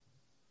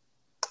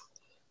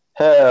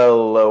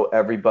Hello,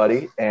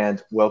 everybody,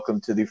 and welcome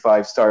to the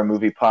Five Star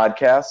Movie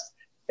Podcast,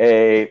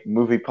 a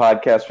movie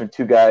podcast from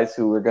two guys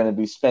who are going to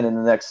be spending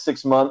the next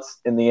 6 months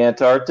in the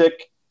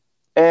Antarctic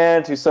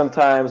and who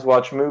sometimes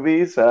watch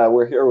movies.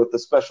 We're here with the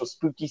special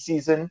spooky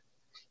season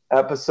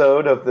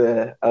episode of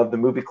the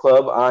movie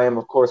club. I am,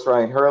 of course,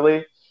 Ryan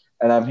Hurley,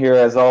 and I'm here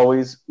as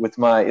always with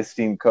my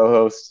esteemed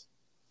co-host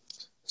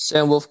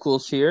Sam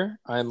Wolfcool's here.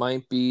 I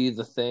might be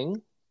the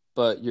thing,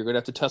 but you're going to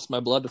have to test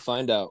my blood to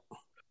find out.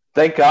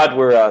 Thank God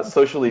we're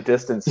socially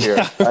distanced here.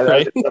 Yeah,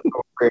 right?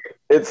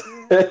 It's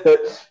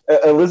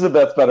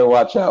Elizabeth better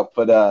watch out,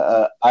 but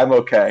I'm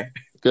okay.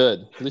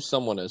 Good. At least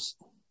someone is.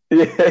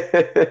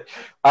 Yeah.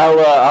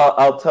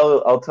 I'll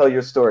tell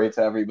your story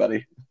to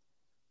everybody.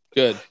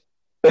 Good.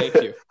 Thank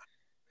you.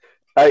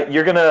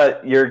 You're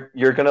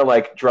gonna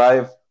like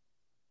drive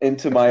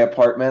into my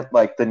apartment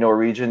like the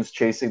Norwegians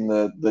chasing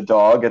the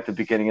dog at the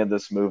beginning of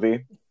this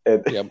movie.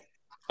 Yep.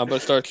 I'm going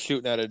to start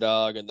shooting at a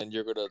dog, and then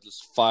you're going to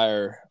just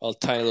fire a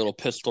tiny little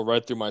pistol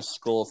right through my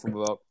skull from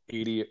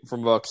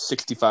about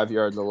 65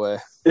 yards away.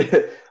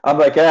 I'm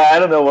like, I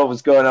don't know what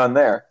was going on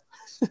there.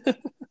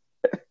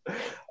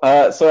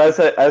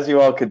 So as you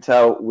all could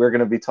tell, we're going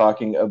to be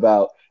talking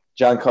about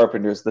John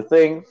Carpenter's The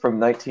Thing from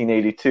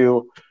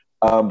 1982.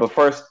 But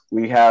first,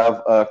 we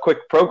have a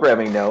quick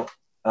programming note.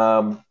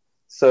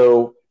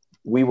 So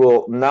we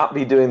will not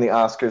be doing the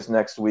Oscars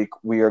next week.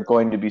 We are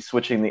going to be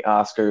switching the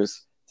Oscars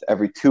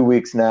every 2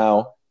 weeks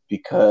now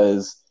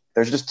because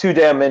there's just too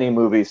damn many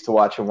movies to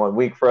watch in 1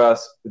 week for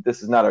us. But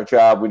this is not our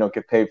job. We don't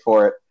get paid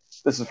for it.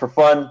 This is for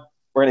fun.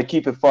 We're going to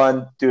keep it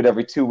fun, do it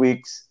every 2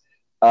 weeks.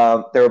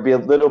 There will be a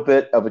little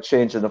bit of a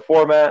change in the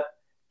format.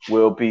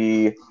 We'll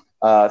be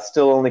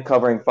still only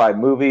covering 5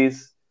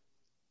 movies.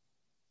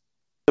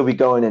 We'll be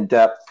going in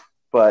depth,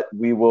 but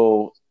we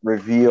will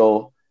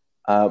reveal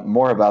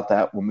more about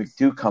that when we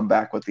do come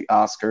back with the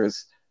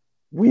Oscars.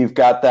 We've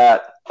got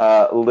that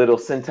little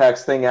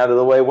syntax thing out of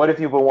the way. What have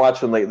you been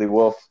watching lately,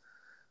 Wolf?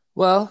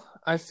 Well,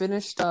 I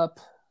finished up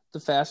the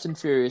Fast and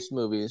Furious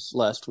movies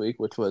last week,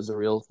 which was a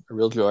real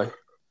joy.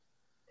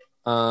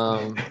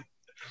 I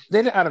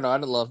don't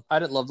know. I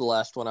didn't love the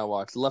last one I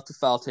watched. It left a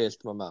foul taste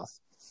in my mouth.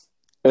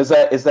 Is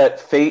that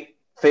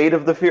Fate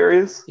of the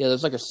Furious? Yeah,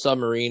 there's like a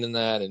submarine in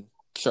that, and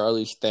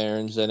Charlize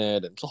Theron's in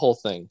it. It's a whole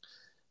thing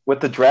with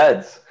the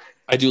dreads.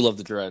 I do love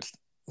the dreads.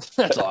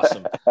 That's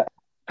awesome.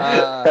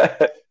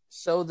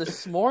 So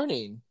this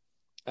morning,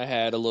 I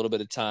had a little bit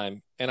of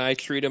time, and I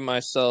treated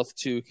myself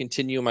to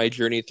continue my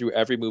journey through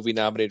every movie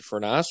nominated for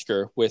an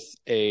Oscar with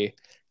a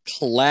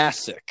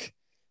classic.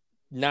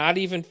 Not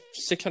even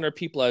 600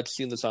 people had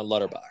seen this on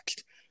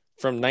Letterboxd.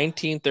 From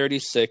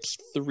 1936,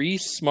 Three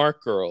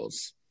Smart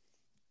Girls.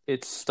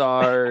 It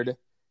starred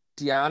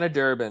Deanna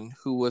Durbin,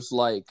 who was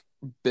like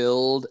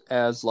billed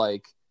as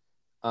like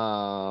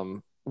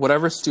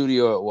whatever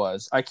studio it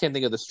was. I can't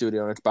think of the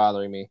studio, and it's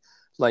bothering me.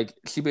 Like,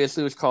 she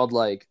basically was called,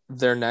 like,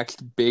 their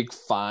next big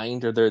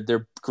find or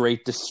their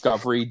great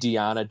discovery,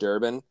 Deanna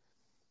Durbin.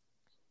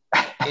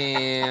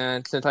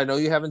 And since I know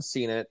you haven't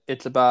seen it,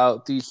 it's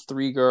about these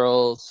 3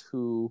 girls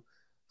who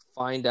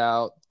find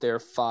out their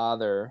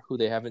father, who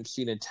they haven't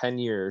seen in 10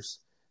 years,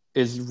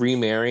 is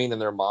remarrying, and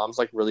their mom's,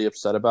 like, really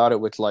upset about it,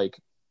 which, like,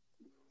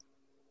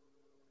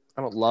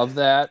 I don't love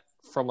that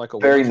from, like, a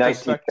woman's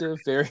perspective.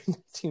 Very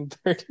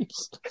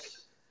 1930s.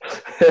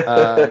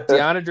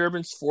 Deanna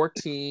Durbin's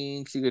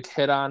 14. She gets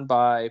hit on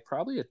by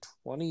probably a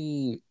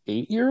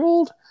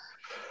 28-year-old.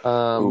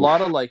 A lot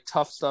of like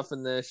tough stuff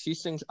in this. She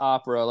sings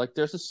opera. Like,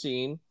 there's a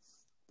scene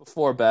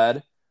before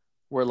bed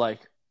where like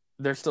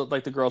they're still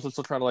like the girls are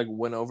still trying to like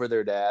win over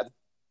their dad,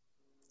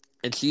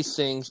 and she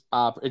sings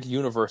opera. It's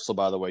Universal,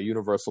 by the way.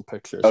 Universal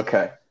Pictures.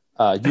 Okay.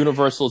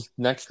 Universal's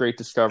Next Great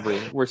Discovery,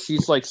 where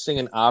she's like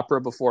singing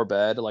opera before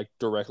bed, like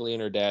directly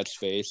in her dad's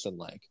face, and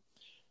like.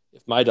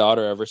 If my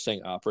daughter ever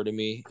sang opera to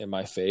me in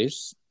my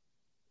face,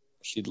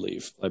 she'd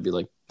leave. I'd be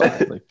like,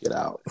 bye, like, get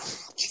out.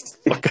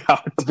 Fuck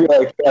out. I'd be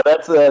like, yeah,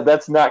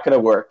 that's not going to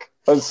work.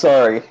 I'm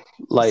sorry.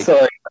 Like,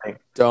 sorry.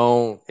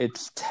 Don't.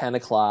 It's 10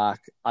 o'clock.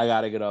 I got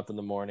to get up in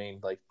the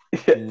morning. Like,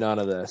 none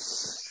of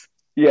this.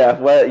 Yeah,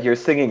 what? You're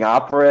singing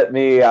opera at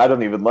me? I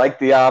don't even like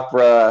the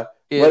opera.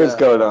 Yeah. What is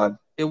going on?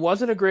 It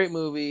wasn't a great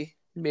movie.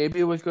 Maybe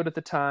it was good at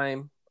the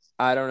time.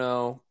 I don't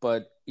know.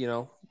 But,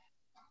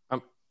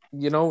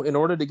 in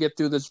order to get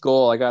through this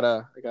goal, I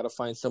gotta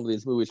find some of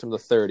these movies from the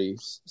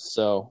 30s.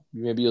 So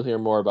maybe you'll hear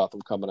more about them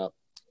coming up.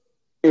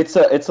 It's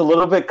a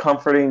little bit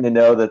comforting to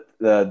know that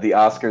the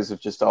Oscars have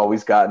just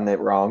always gotten it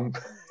wrong.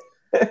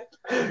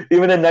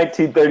 Even in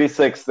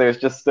 1936, there's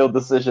just still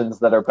decisions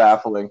that are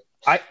baffling.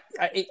 I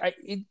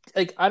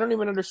don't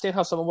even understand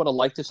how someone would have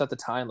liked this at the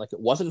time. Like,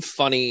 it wasn't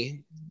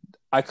funny.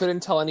 I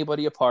couldn't tell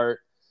anybody apart.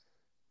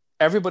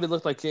 Everybody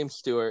looked like James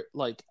Stewart.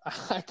 Like,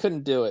 I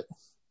couldn't do it.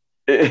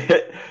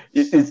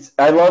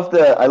 I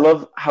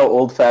love how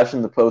old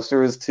fashioned the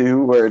poster is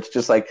too, where it's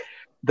just like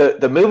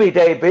the movie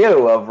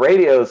debut of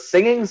radio's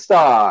singing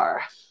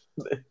star.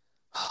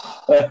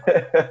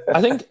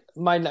 I think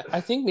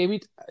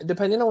maybe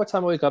depending on what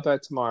time I wake up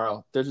at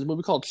tomorrow, there's a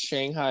movie called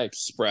Shanghai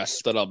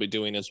Express that I'll be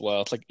doing as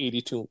well. It's like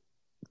 82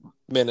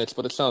 minutes,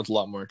 but it sounds a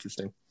lot more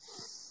interesting.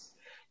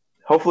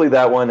 Hopefully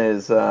that one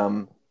is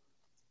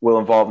will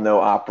involve no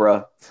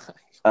opera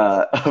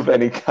of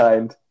any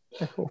kind.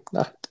 I hope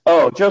not.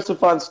 Oh, Joseph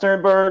von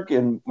Sternberg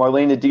and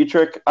Marlene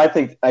Dietrich. I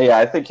think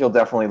you'll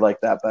definitely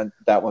like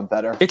that one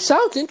better. It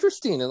sounds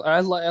interesting. I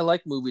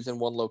like movies in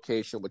one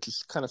location, which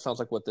is kind of sounds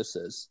like what this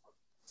is.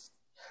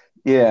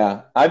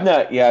 Yeah, I've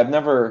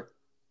never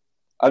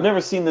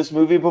seen this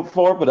movie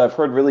before, but I've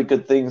heard really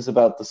good things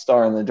about the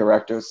star and the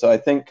director. So I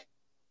think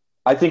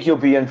you'll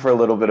be in for a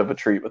little bit of a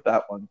treat with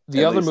that one.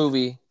 The other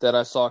movie that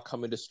I saw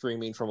coming to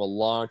streaming from a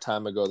long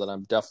time ago that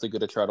I'm definitely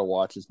going to try to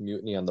watch is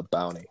Mutiny on the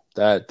Bounty.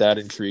 That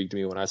intrigued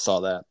me when I saw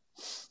that.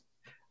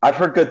 I've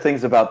heard good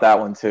things about that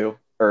one too.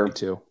 Me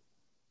too.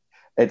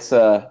 It's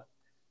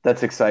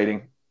that's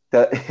exciting.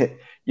 That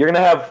you're gonna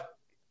have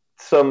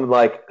some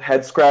like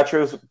head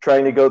scratchers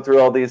trying to go through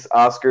all these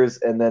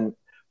Oscars, and then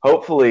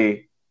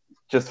hopefully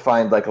just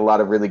find like a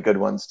lot of really good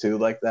ones too,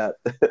 like that.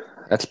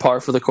 That's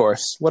par for the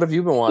course. What have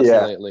you been watching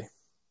lately?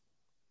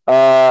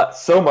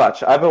 So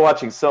much. I've been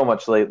watching so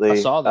much lately.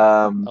 I saw that.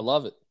 I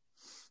love it.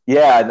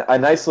 Yeah, a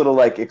nice little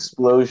like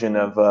explosion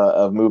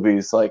of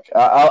movies. Like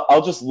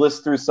I'll just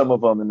list through some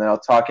of them, and then I'll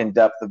talk in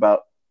depth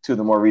about two of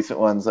the more recent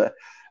ones. I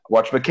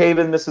watched McCabe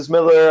and Mrs.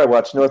 Miller. I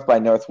watched North by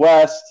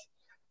Northwest.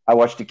 I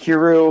watched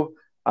Ikiru.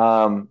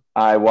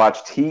 I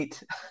watched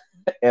Heat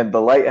and The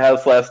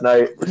Lighthouse last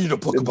night. Read a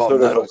book about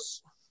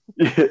metals.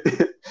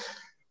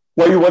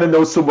 Why you want to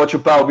know so much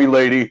about me,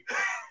 lady?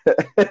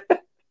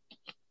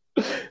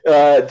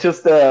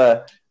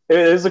 It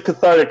was a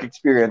cathartic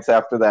experience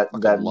after that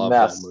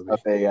mess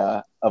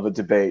of a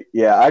debate.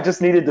 Yeah, I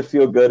just needed to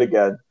feel good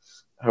again.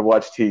 I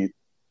watched Heat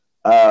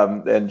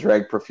and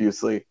drank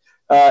profusely.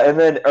 And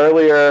then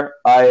earlier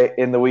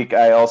in the week,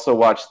 I also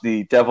watched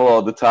The Devil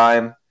All the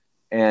Time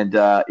and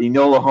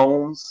Enola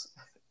Holmes.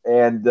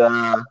 And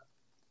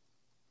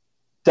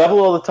Devil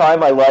All the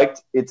Time I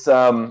liked. It's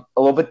a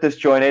little bit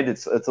disjointed.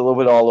 It's a little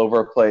bit all over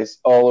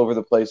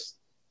the place.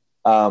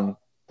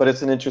 But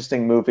it's an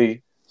interesting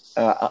movie.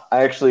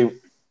 I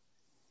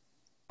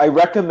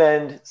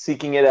recommend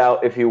seeking it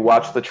out if you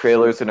watch the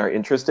trailers and are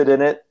interested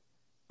in it.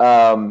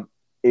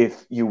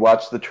 If you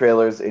watch the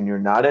trailers and you're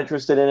not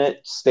interested in it,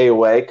 stay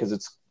away because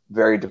it's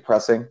very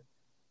depressing.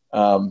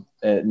 And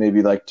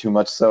maybe like too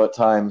much so at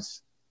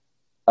times.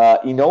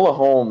 Enola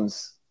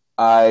Holmes,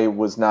 I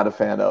was not a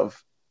fan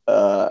of.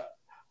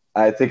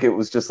 I think it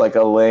was just like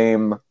a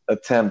lame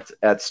attempt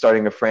at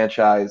starting a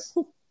franchise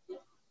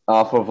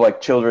off of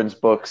like children's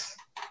books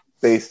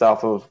based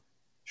off of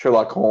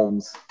Sherlock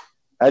Holmes.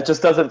 It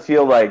just doesn't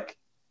feel like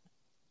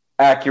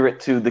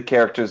accurate to the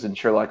characters in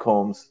Sherlock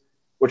Holmes,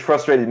 which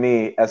frustrated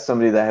me as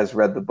somebody that has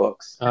read the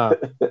books. Can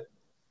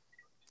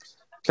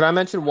I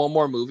mention one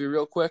more movie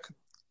real quick?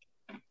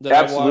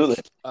 Absolutely.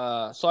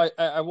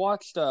 I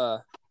watched.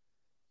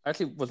 I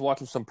actually was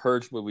watching some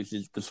Purge movies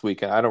this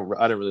weekend. I didn't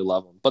really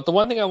love them, but the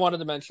one thing I wanted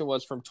to mention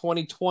was from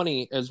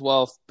 2020 as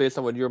well. Based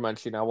on what you were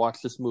mentioning, I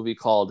watched this movie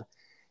called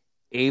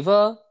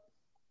Ava,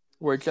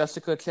 where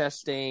Jessica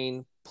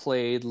Chastain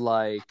played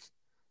like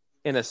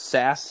an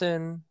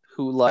assassin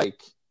who like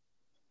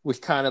was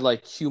kind of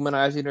like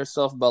humanizing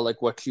herself about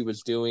like what she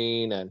was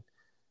doing, and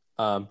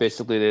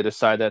basically they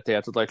decide that they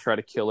have to like try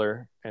to kill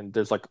her, and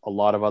there's like a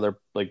lot of other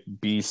like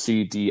B,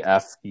 C, D,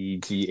 F, E,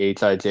 G,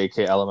 H, I, J,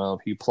 K, L, M, N,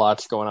 P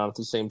plots going on at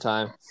the same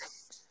time.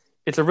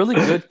 It's a really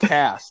good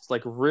cast,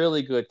 like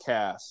really good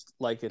cast.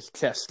 Like it's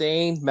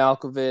Chastain,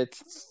 Malkovich,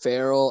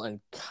 Farrell, and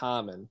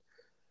Common.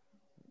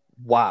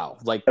 Wow,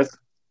 like that's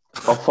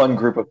a fun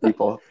group of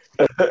people.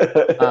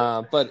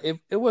 But it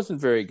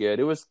wasn't very good.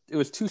 It was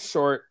too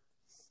short.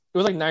 It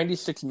was like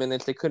 96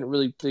 minutes. They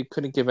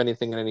couldn't give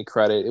anything any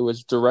credit. It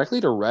was directly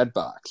to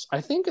Redbox.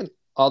 I think in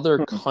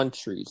other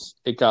countries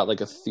it got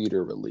like a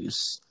theater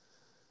release.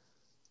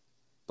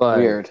 But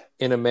weird.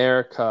 In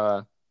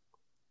America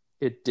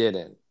it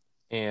didn't.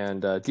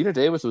 And Gina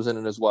Davis was in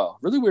it as well.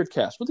 Really weird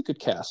cast. Really good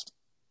cast.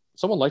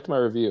 Someone liked my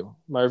review.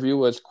 My review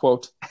was,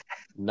 quote,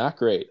 not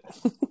great.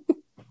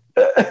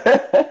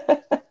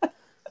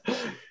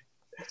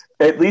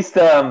 At least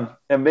and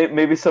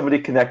maybe somebody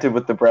connected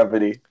with the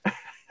brevity.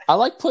 I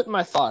like putting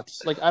my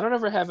thoughts. Like I don't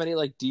ever have any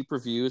like deep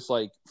reviews.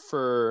 Like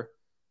for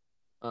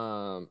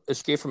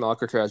Escape from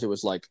Alcatraz, it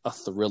was like a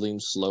thrilling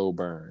slow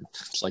burn.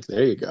 It's like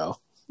there you go.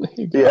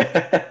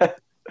 Yeah.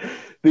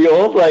 The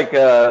old like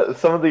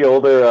some of the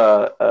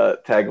older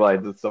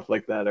taglines and stuff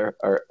like that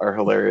are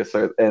hilarious,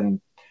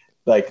 and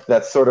like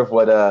that's sort of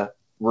what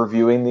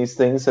reviewing these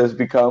things has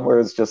become, where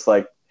it's just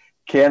like,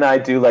 can I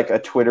do like a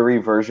Twittery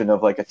version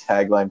of like a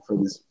tagline for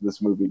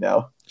this movie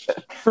now?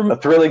 A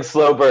thrilling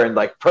slow burn,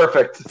 like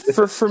perfect.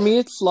 For me,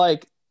 it's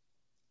like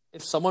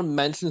if someone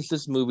mentions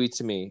this movie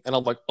to me and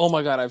I'm like, oh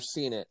my God, I've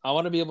seen it. I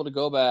want to be able to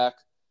go back.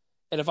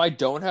 And if I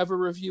don't have a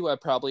review, I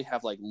probably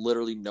have like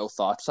literally no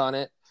thoughts on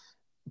it.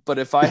 But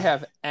if I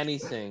have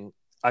anything,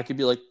 I could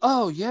be like,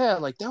 oh yeah,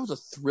 like that was a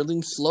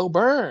thrilling slow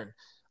burn.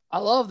 I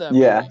love that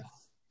movie. Yeah.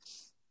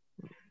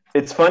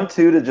 It's fun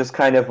too to just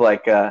kind of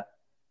like a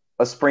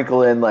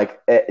sprinkle in like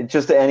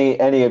just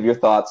any of your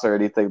thoughts or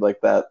anything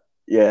like that.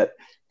 Yeah.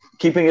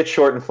 keeping it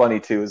short and funny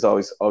too is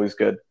always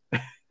good.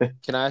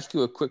 Can I ask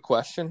you a quick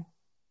question?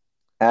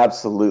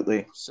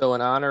 Absolutely. So, in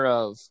honor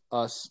of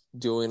us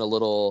doing a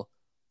little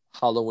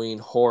Halloween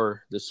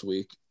horror this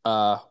week,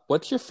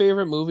 what's your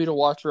favorite movie to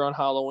watch around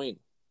Halloween?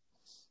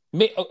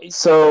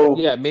 So,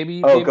 Yeah,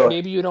 maybe oh, maybe go ahead.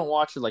 maybe you don't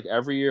watch it like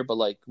every year, but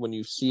like when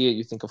you see it,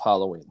 you think of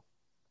Halloween.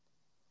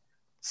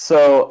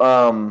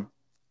 So,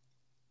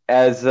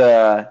 as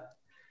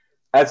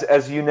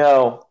as you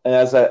know, and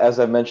as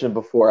I mentioned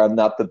before, I'm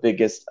not the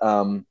biggest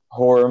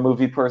horror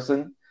movie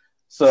person.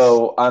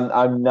 So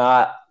I'm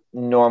not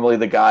normally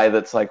the guy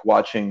that's like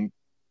watching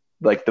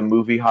like the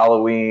movie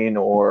Halloween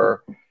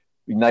or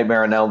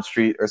Nightmare on Elm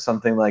Street or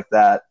something like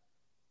that.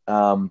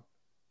 Um,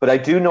 but I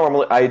do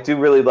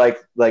really like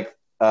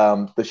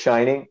The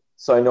Shining.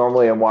 So I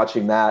normally am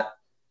watching that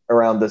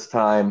around this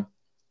time,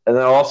 and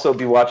then I'll also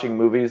be watching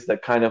movies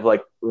that kind of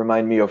like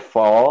remind me of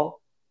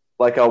fall.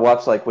 Like I'll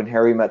watch like When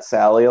Harry Met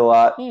Sally a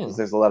lot because Hmm.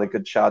 there's a lot of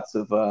good shots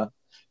of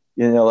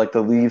like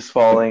the leaves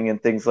falling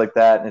and things like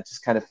that, and it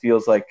just kind of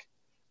feels like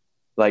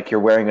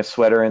you're wearing a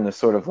sweater and the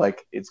sort of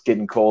like it's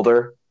getting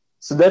colder.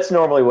 So that's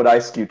normally what I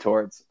skew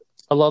towards.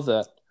 I love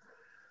that.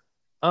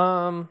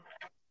 Um,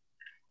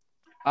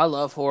 I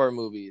love horror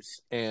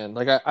movies, and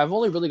like I've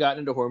only really gotten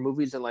into horror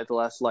movies in like the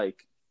last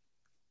like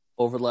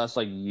over the last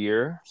like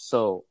year.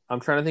 So I'm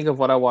trying to think of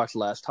what I watched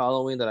last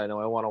Halloween that I know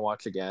I want to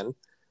watch again.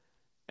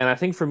 And I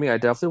think for me, I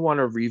definitely want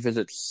to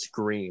revisit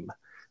Scream.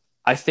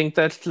 I think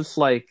that's just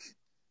like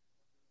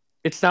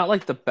it's not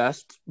like the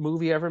best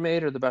movie ever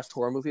made or the best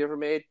horror movie ever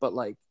made, but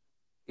like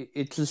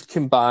it just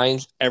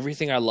combines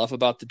everything I love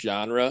about the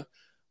genre.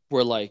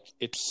 Where like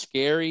it's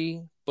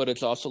scary, but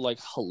it's also like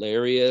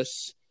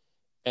hilarious,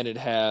 and it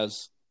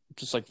has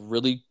just like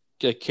really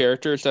good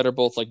characters that are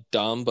both like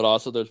dumb, but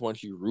also there's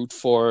ones you root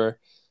for,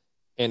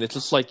 and it's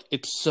just like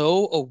it's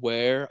so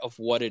aware of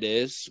what it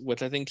is,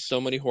 which I think so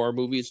many horror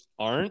movies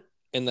aren't,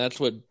 and that's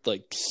what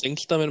like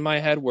sinks them in my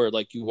head. Where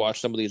like you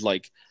watch some of these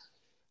like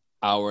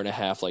hour and a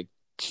half like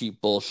cheap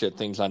bullshit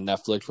things on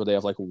Netflix where they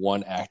have like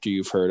one actor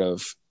you've heard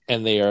of,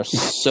 and they are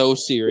so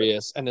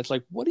serious, and it's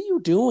like, what are you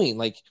doing?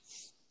 Like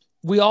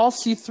we all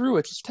see through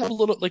it. Just have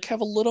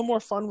a little more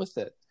fun with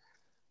it.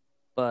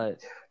 But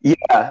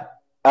Yeah,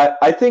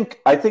 I think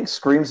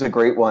Scream's a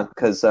great one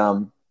because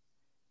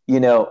you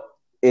know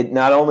it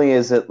not only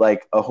is it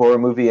like a horror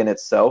movie in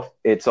itself,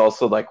 it's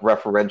also like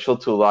referential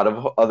to a lot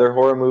of other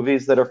horror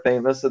movies that are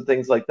famous and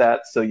things like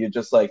that. So you're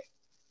just like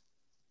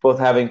both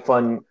having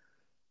fun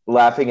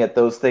laughing at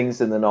those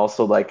things and then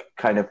also like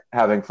kind of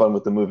having fun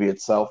with the movie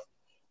itself.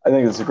 I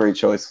think it's a great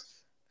choice.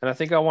 and I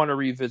think I want to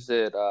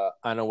revisit.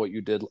 I know what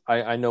you did.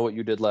 I know what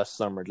you did last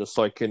summer, just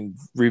so I can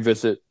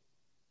revisit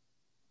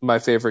my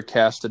favorite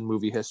cast in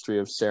movie history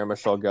of Sarah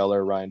Michelle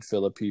Gellar, Ryan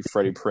Phillippe,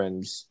 Freddie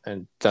Prinze,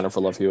 and Jennifer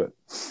Love Hewitt.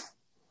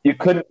 You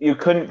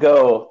couldn't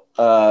go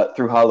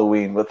through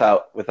Halloween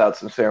without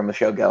some Sarah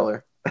Michelle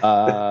Gellar.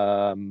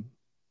 Um,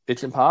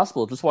 it's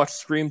impossible. Just watch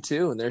Scream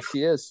 2, and there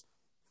she is.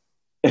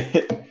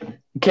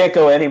 You can't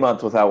go any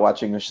month without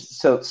watching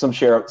some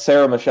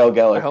Sarah Michelle I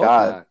Gellar. hope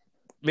God, not.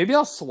 Maybe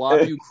I'll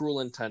swap you Cruel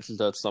Intentions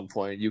at some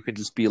point. You can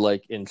just be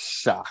like in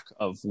shock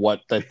of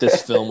what that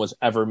this film was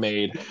ever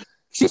made.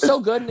 She's so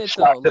good in it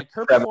though. Like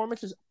her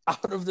performance is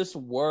out of this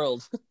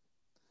world.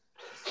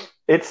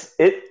 it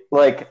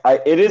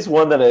is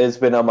one that has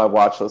been on my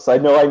watch list. I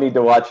know I need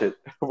to watch it.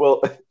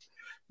 Well,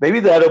 maybe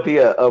that'll be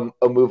a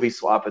movie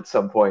swap at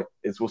some point.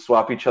 Is we'll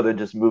swap each other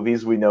just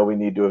movies we know we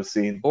need to have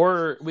seen.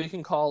 Or we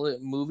can call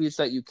it movies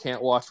that you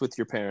can't watch with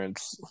your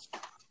parents.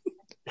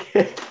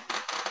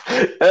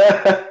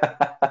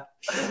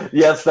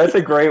 Yes, that's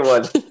a great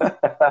one.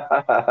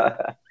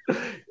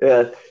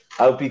 Yeah,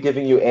 I'll be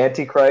giving you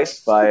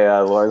Antichrist by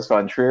Lars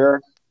von Trier.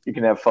 You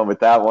can have fun with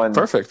that one.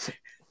 Perfect.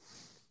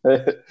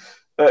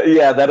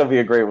 Yeah, that'll be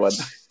a great one.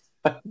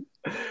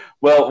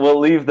 Well, we'll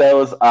leave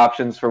those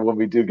options for when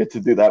we do get to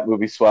do that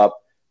movie swap.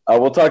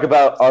 We'll talk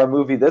about our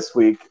movie this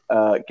week.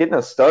 Getting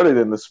us started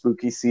in the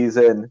spooky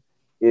season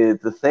is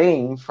The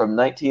Thing from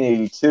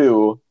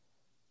 1982,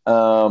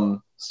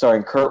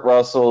 starring Kurt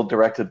Russell,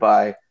 directed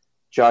by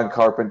John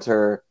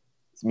Carpenter,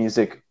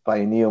 music by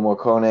Ennio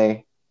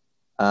Morricone,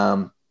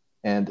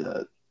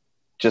 and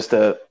just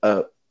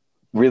a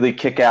really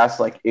kick-ass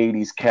like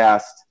 80s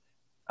cast.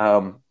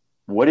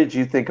 What did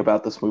you think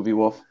about this movie,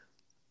 Wolf?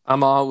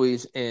 I'm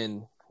always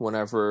in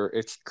whenever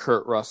it's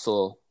Kurt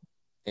Russell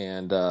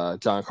and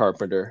John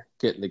Carpenter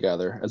getting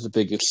together as a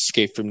big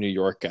Escape from New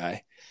York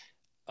guy.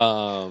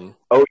 Oh,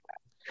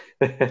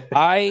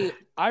 I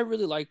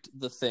really liked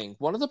The Thing.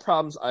 One of the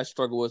problems I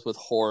struggle with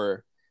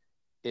horror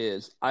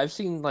is I've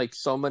seen like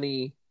so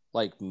many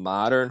like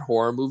modern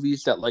horror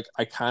movies that like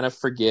I kind of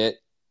forget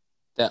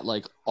that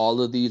like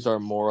all of these are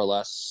more or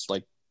less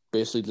like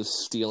basically just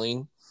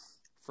stealing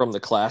from the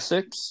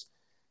classics.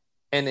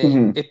 And it,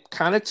 Mhm. it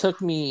kind of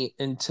took me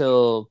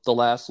until the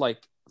last like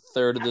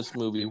third of this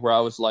movie where I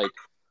was like,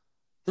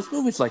 this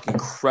movie's like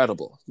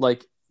incredible.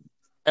 Like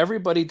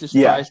everybody just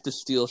Yeah. tries to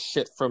steal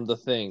shit from The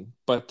Thing,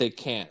 but they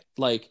can't.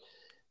 Like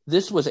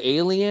this was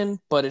Alien,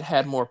 but it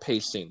had more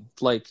pacing.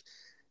 Like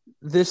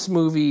this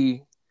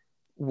movie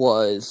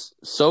was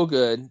so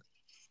good.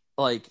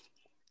 Like,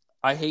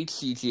 I hate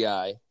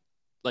CGI.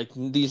 Like,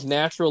 these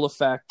natural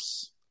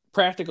effects,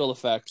 practical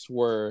effects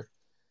were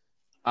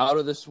out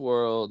of this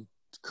world.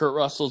 Kurt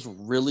Russell's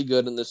really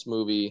good in this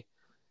movie.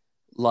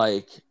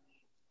 Like,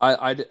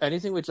 I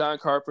anything with John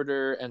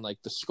Carpenter and like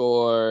the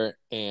score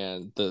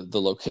and the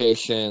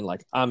location,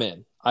 like I'm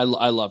in. I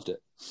loved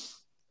it.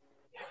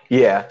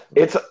 Yeah,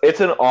 it's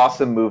an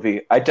awesome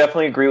movie. I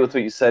definitely agree with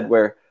what you said.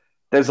 Where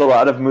there's a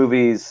lot of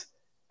movies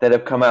that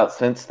have come out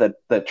since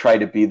that try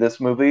to be this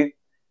movie.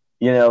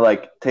 You know,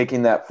 like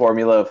taking that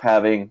formula of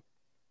having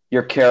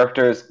your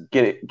characters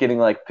getting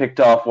like picked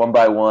off one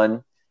by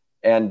one,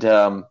 and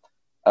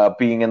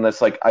being in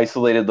this like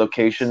isolated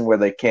location where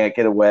they can't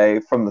get away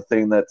from the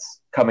thing that's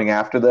coming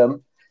after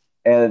them.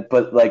 And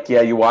but like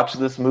yeah, you watch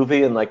this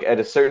movie and like at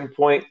a certain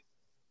point,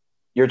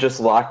 you're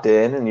just locked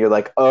in, and you're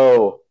like,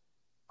 oh,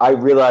 I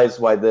realize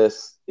why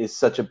this is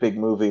such a big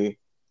movie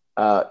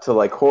to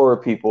like horror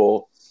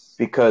people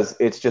because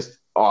it's just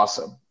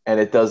awesome and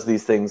it does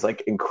these things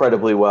like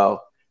incredibly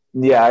well.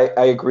 Yeah,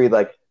 I agree.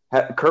 Like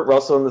Kurt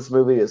Russell in this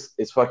movie is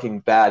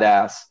fucking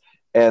badass,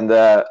 and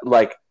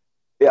like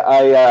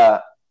yeah,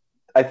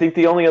 I think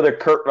the only other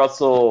Kurt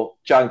Russell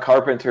John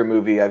Carpenter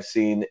movie I've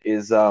seen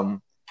is Big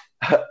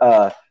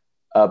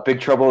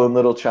Trouble in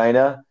Little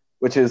China,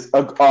 which is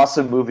an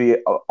awesome movie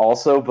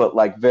also, but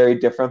like very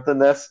different than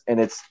this, and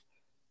it's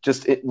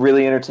just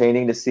really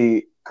entertaining to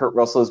see Kurt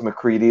Russell as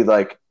MacReady,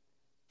 like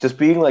just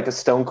being like a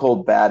stone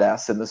cold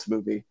badass in this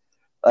movie.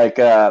 Like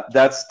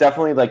that's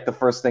definitely like the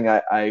first thing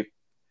I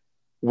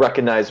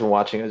recognize when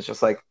watching it is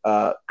just like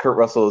Kurt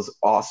Russell is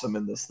awesome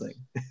in this thing.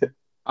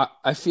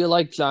 I feel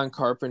like John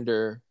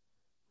Carpenter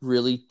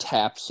really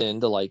taps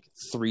into like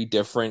three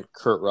different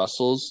Kurt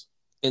Russells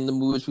in the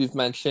movies we've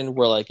mentioned.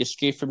 Where like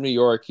Escape from New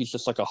York, he's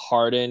just like a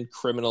hardened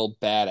criminal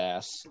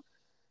badass.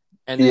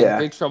 And then Yeah.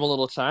 Big Trouble in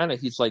Little China,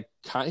 he's like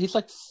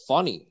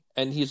funny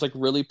and he's like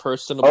really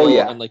personable. Oh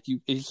yeah. And like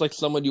he's like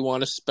someone you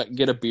want to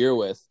get a beer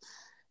with.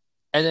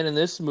 And then in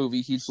this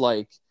movie, he's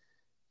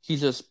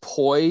just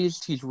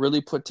poised. He's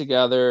really put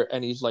together,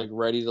 and he's like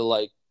ready to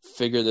like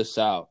figure this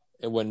out,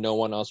 and when no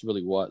one else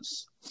really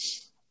was.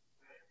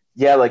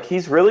 Yeah, like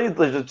he's really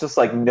just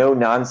like no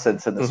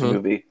nonsense in this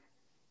movie,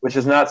 which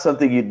is not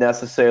something you'd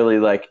necessarily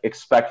like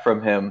expect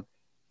from him,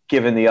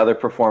 given the other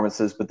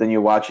performances. But then you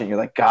watch it, and you're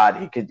like,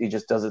 God, he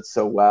just does it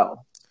so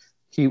well.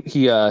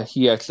 He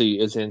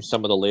actually is in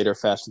some of the later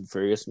Fast and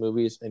Furious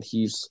movies, and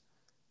he's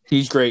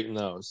great in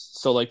those.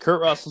 So like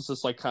Kurt Russell's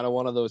just like kind of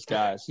one of those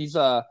guys. He's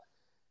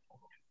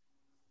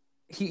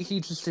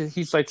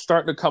he's like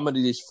starting to come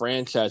into these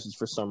franchises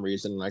for some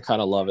reason, and I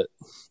kind of love it.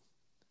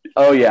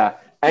 Oh yeah,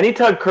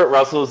 anytime Kurt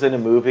Russell's in a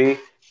movie,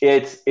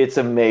 it's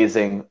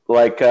amazing.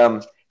 Like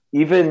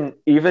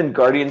even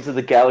Guardians of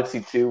the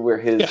Galaxy 2, where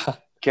his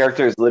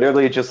character is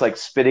literally just like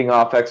spitting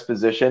off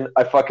exposition.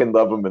 I fucking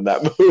love him in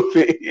that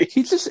movie.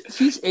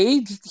 He's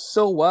aged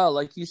so well.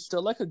 Like he's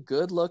still like a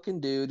good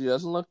looking dude. He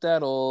doesn't look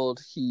that old.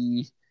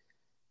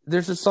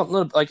 There's just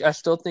something like I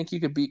still think he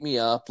could beat me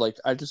up. Like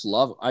I just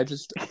love him.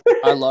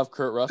 I love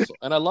Kurt Russell,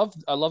 and I love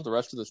the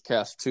rest of this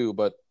cast too.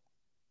 But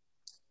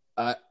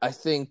I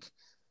think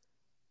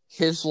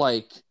his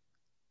like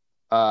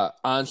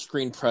on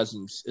screen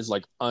presence is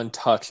like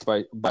untouched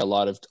by a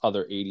lot of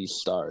other '80s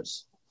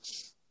stars.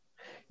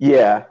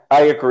 Yeah,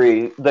 I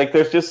agree. Like,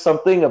 there's just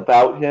something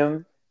about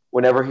him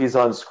whenever he's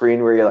on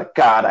screen where you're like,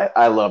 God,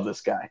 I love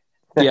this guy.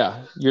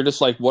 Yeah, you're just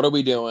like, what are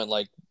we doing?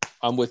 Like,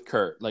 I'm with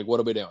Kurt. Like, what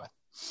are we doing?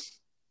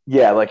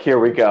 Yeah, like here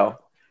we go.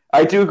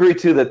 I do agree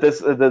too that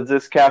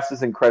this cast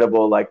is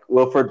incredible. Like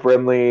Wilford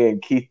Brimley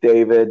and Keith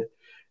David,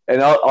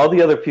 and all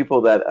the other people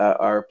that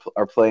are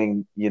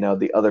playing, you know,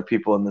 the other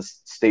people in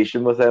this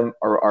station with him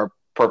are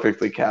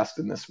perfectly cast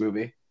in this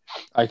movie.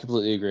 I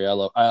completely agree.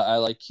 I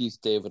like Keith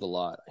David a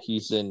lot.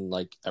 He's in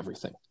like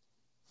everything.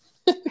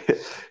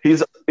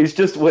 he's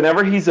just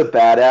whenever he's a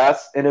badass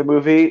in a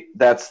movie,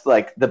 that's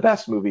like the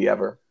best movie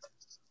ever.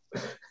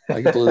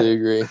 I completely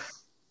agree.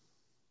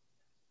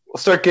 We'll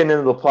start getting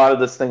into the plot of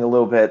this thing a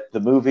little bit.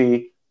 The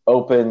movie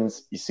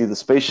opens, you see the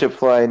spaceship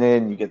flying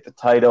in, you get the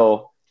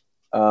title,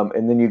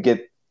 and then you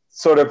get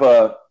sort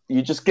of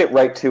you just get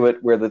right to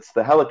it where it's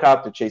the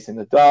helicopter chasing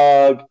the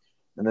dog,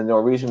 and the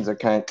Norwegians are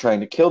kind of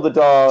trying to kill the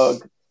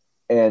dog.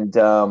 And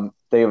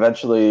they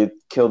eventually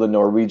kill the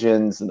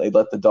Norwegians, and they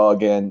let the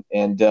dog in.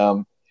 And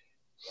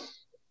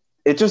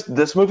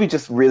this movie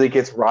just really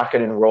gets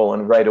rocking and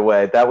rolling right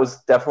away. That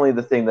was definitely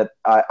the thing that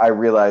I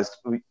realized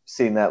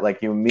seeing that.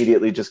 Like, you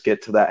immediately just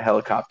get to that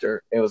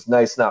helicopter. It was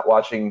nice not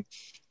watching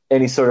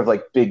any sort of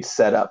like big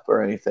setup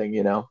or anything,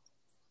 you know.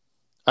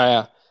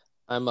 I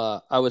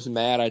was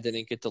mad I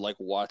didn't get to like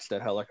watch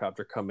that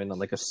helicopter come in on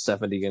like a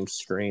 70-inch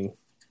screen.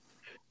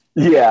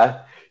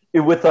 Yeah.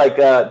 With like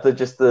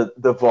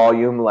the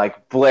volume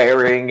like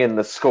blaring and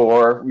the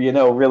score, you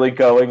know, really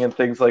going and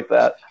things like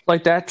that.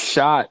 Like that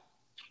shot,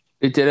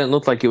 it didn't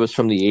look like it was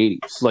from the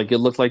 80s. Like it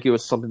looked like it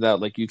was something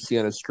that like you'd see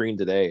on a screen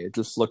today. It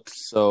just looked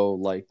so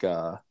like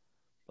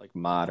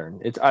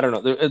modern. I don't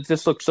know. It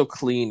just looked so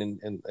clean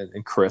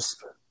and crisp.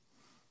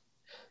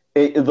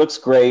 it looks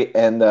great,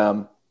 and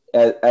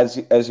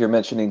as you're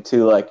mentioning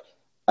too, like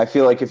I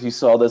feel like if you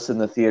saw this in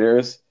the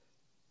theaters,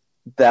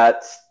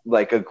 that's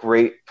like a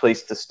great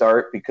place to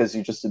start because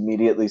you're just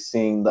immediately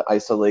seeing the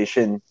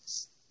isolation,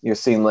 you're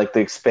seeing like the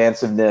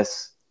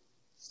expansiveness,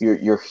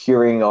 you're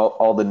hearing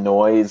all the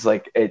noise.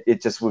 Like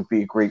it just would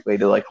be a great way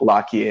to like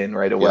lock you in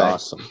right Yeah, away.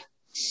 awesome.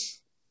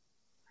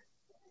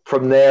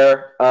 From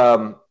there,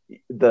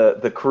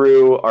 the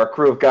crew, our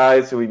crew of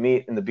guys who we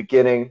meet in the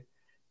beginning,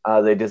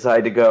 they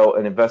decide to go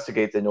and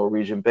investigate the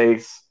Norwegian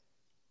base.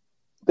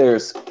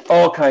 There's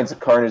all kinds of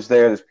carnage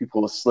there. There's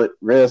people with slit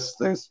wrists.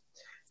 There's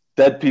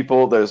dead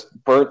people. There's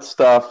burnt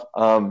stuff.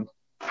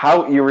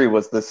 How eerie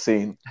was this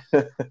scene?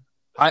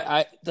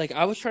 I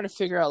was trying to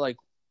figure out like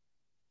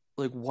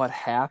what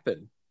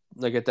happened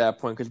like at that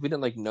point because we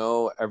didn't like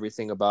know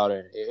everything about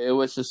it. It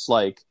was just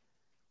like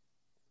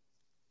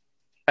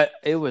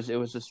it was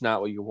just not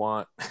what you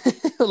want.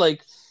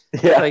 like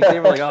Yeah, like they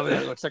were like, oh, we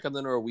gotta go check on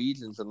the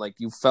Norwegians, and like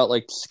you felt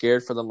like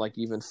scared for them, like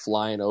even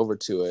flying over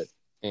to it,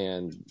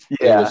 and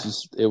yeah.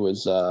 it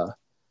was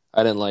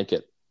I didn't like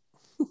it.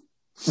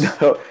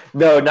 No,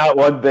 no, not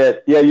one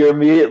bit. Yeah, you're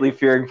immediately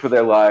fearing for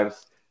their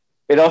lives.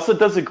 It also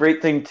does a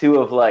great thing too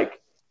of like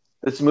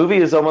this movie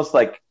is almost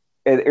like,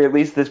 or at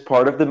least this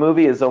part of the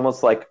movie is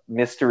almost like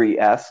mystery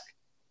esque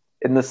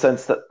in the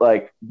sense that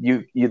like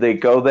you they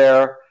go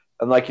there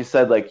and like you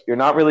said like you're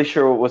not really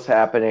sure what was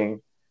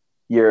happening.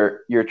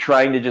 You're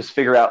trying to just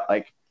figure out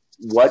like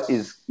what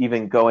is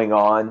even going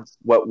on,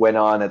 what went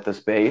on at this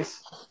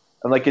base,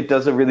 and like it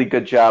does a really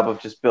good job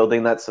of just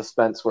building that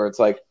suspense where it's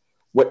like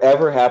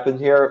whatever happened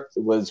here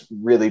was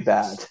really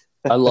bad.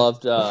 I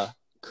loved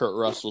Kurt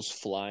Russell's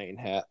flying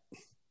hat.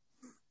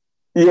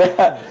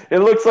 Yeah, it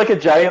looks like a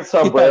giant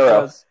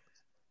sombrero.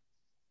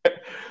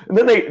 And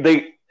then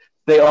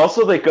they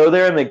also they go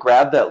there and they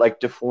grab that like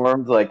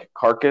deformed like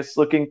carcass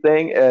looking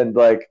thing and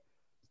like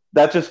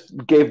that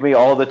just gave me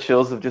all the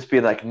chills of just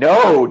being like,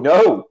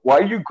 no, why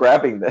are you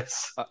grabbing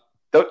this?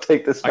 Don't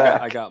take this back.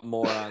 I got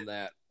more on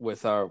that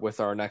with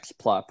our next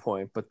plot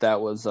point, but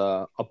that was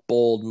a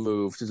bold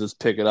move to just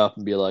pick it up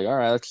and be like, all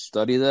right, let's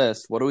study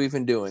this. What are we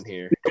even doing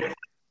here?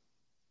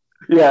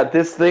 Yeah,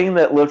 this thing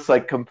that looks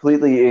like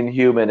completely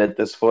inhuman at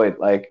this point,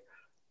 like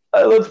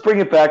let's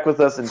bring it back with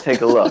us and take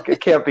a look. It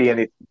can't be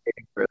anything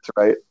dangerous,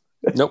 right?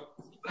 Nope.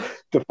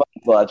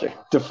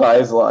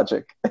 Defies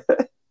logic.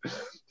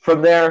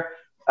 From there,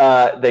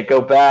 they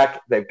go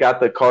back. They've got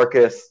the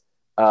carcass.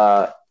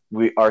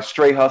 Our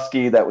stray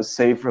husky that was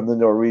saved from the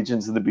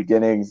Norwegians in the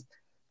beginnings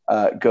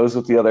goes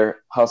with the other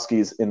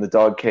huskies in the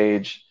dog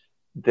cage.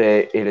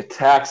 It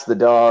attacks the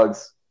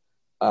dogs.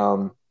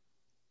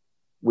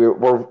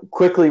 We're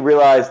quickly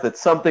realize that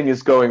something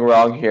is going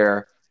wrong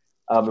here.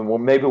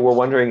 And maybe we're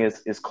wondering,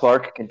 is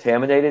Clark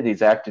contaminated?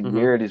 He's acting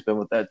weird. He's been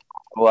with that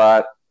a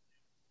lot.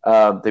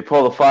 They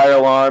pull the fire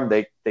alarm.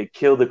 They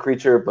kill the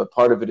creature, but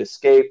part of it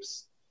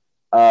escapes.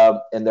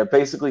 And they're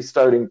basically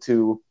starting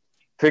to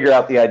figure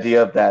out the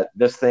idea of that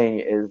this thing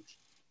is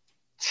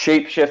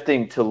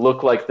shape-shifting to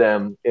look like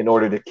them in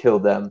order to kill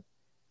them.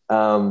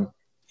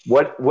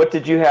 What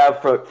did you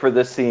have for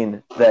this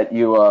scene that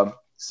you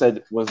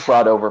said was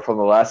brought over from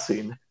the last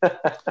scene?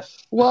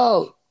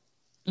 Well,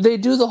 they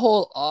do the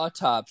whole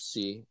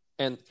autopsy,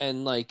 and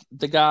like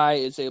the guy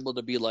is able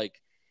to be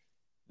like,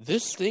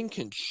 this thing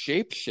can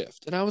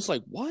shapeshift, and I was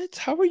like, what?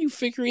 How are you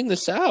figuring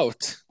this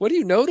out? What are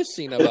you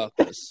noticing about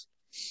this?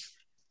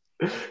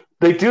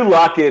 They do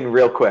lock in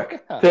real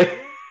quick. Yeah.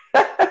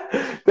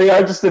 They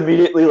are just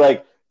immediately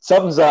like,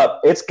 something's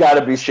up. It's got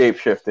to be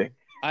shapeshifting.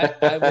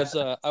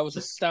 I was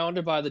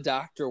astounded by the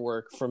doctor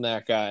work from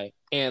that guy,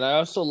 and I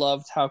also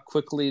loved how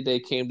quickly they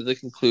came to the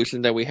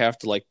conclusion that we have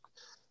to like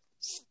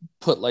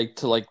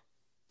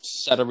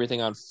set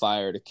everything on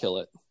fire to kill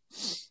it.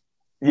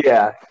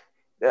 Yeah,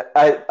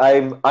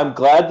 I'm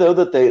glad though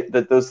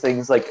that those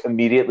things like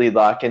immediately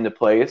lock into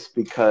place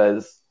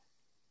because,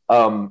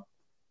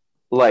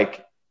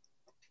 like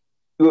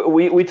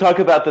we talk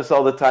about this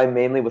all the time,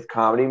 mainly with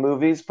comedy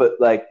movies, but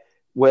like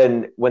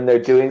when they're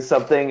doing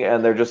something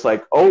and they're just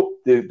like, oh,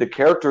 the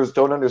characters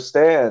don't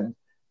understand,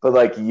 but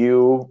like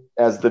you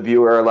as the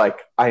viewer are like,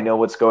 I know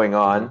what's going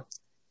on,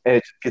 and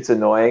it gets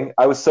annoying.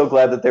 I was so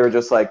glad that they were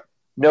just like,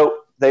 nope,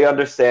 they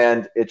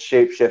understand. It's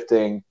shape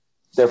shifting.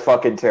 They're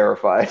fucking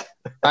terrified.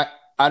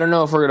 I don't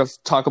know if we're gonna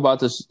talk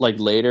about this like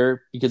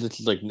later because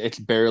it's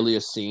barely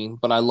a scene,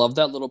 but I love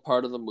that little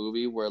part of the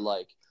movie where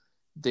like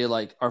they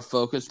like are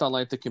focused on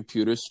like the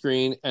computer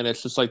screen and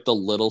it's just like the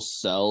little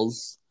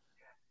cells.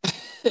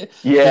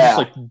 Yeah, it's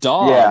like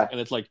dog, yeah, and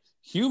it's like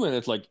human.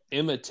 It's like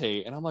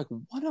imitate, and I'm like,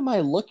 what am I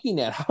looking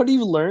at? How do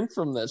you learn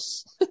from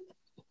this?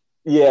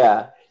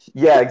 yeah,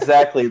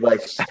 exactly.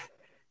 Like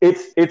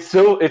it's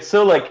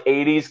so like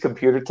 80s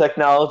computer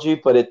technology,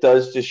 but it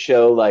does just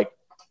show like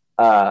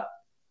that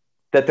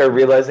they're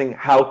realizing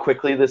how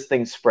quickly this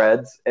thing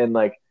spreads and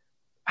like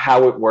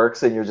how it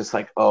works, and you're just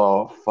like,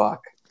 oh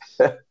fuck.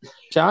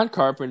 John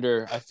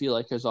Carpenter, I feel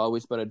like, has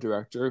always been a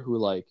director who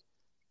like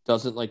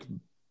doesn't like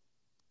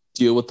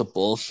deal with the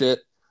bullshit.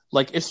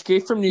 Like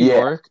Escape from New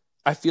York,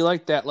 I feel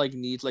like that like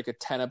needs like a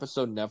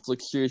 10-episode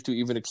Netflix series to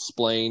even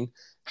explain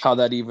how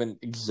that even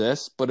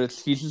exists. But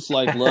he's just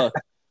like, look,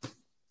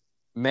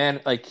 man,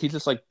 like he's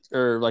just like,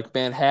 or like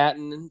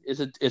Manhattan is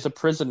a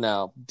prison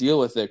now. Deal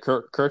with it.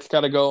 Kirk's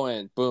got to go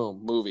in.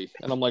 Boom, movie.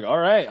 And I'm like, all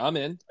right, I'm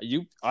in.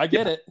 I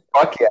get it.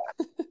 Fuck yeah.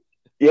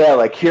 Yeah,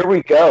 like here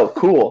we go.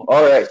 Cool.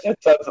 All right,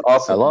 that sounds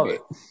awesome. I love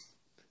it.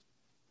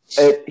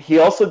 He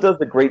also does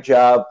a great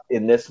job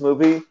in this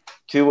movie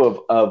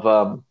too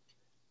of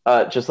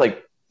just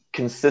like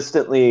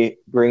consistently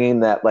bringing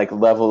that like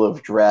level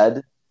of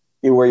dread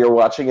where you're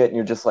watching it and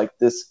you're just like,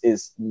 this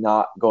is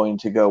not going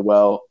to go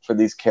well for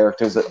these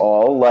characters at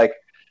all. Like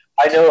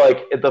I know,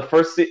 like in the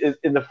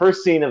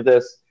first scene of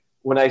this,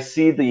 when I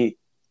see the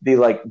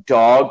like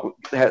dog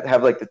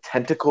have like the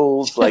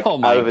tentacles like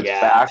out of its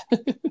back,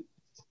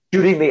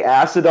 shooting the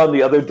acid on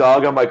the other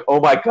dog, I'm like,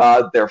 oh my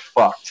god, they're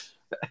fucked.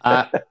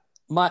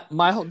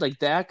 My whole like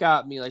that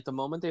got me like the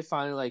moment they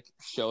finally like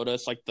showed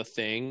us like the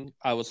thing,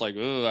 I was like,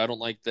 oh, I don't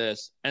like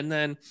this. And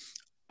then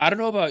I don't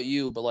know about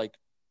you, but like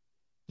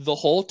the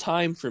whole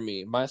time for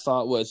me, my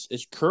thought was,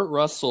 is Kurt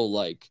Russell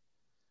like,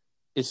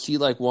 is he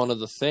like one of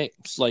the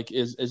things? Like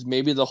is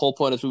maybe the whole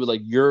point of this movie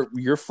like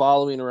you're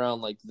following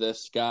around like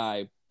this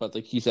guy, but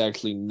like he's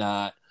actually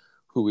not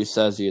who he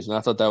says he is. And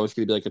I thought that was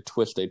gonna be like a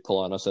twist they'd pull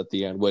on us at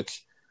the end,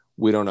 which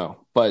we don't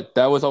know. But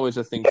that was always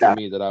a thing for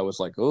me that I was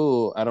like,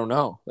 oh, I don't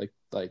know.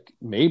 Like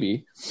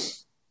maybe.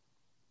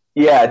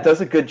 Yeah, it does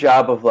a good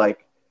job of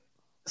like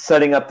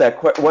setting up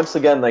that once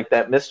again like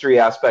that mystery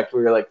aspect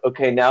where you're like,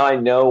 okay, now I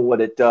know what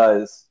it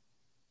does.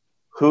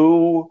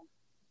 Who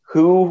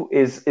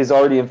is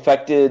already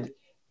infected?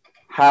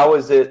 How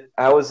is it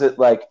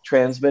like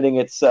transmitting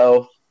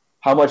itself?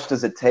 How much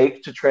does it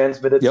take to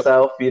transmit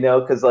itself? Yep. You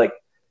know, because like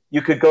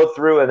you could go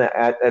through and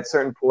at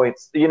certain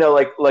points, you know,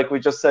 like we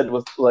just said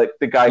with like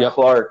the guy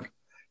Clark,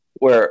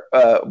 where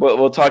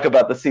we'll talk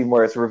about the scene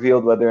where it's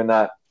revealed whether or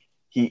not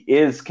he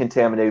is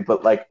contaminated,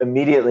 but like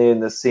immediately in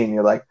this scene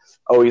you're like,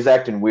 oh, he's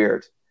acting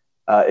weird.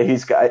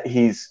 He's got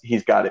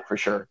it for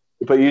sure,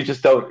 but you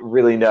just don't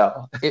really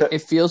know.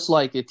 It feels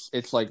like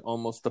it's like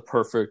almost the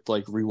perfect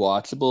like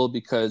rewatchable,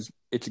 because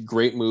it's a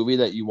great movie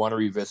that you want to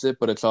revisit,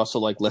 but it's also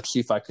like, let's see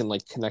if I can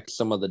like connect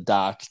some of the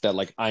dots that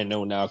like I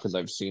know now because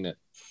I've seen it.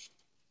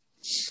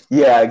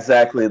 Yeah,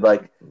 exactly.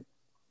 Like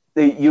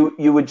you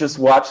would just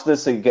watch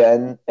this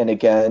again and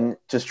again,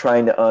 just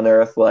trying to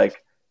unearth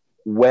like,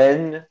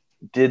 when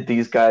did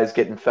these guys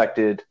get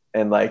infected,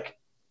 and like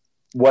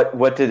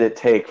what did it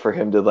take for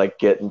him to like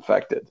get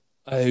infected?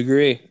 I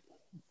agree.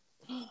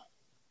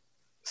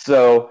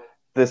 So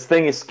this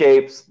thing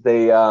escapes.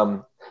 They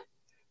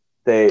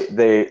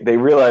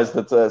realize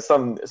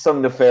that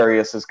some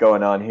nefarious is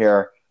going on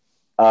here,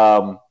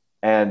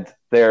 and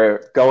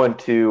they're going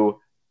to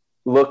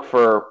look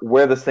for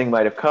where this thing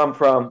might have come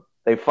from.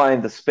 They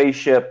find the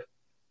spaceship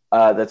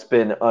that's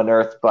been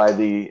unearthed by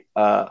the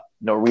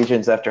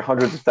Norwegians after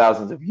hundreds of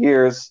thousands of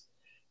years.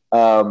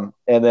 And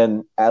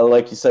then,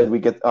 like you said, we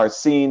get our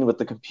scene with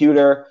the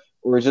computer.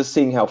 We're just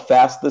seeing how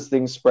fast this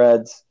thing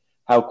spreads,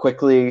 how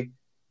quickly.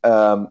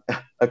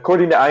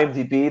 According to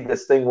IMDb,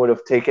 this thing would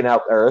have taken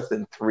out Earth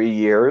in 3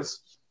 years'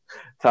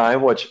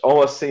 time, which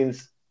almost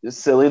seems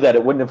silly that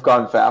it wouldn't have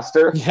gone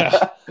faster.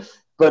 Yeah.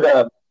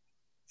 But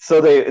so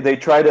they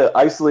try to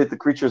isolate the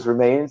creature's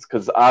remains,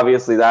 because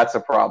obviously that's a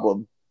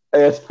problem.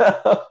 And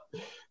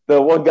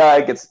the one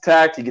guy gets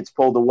attacked, he gets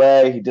pulled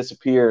away, he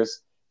disappears,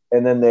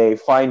 and then they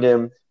find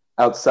him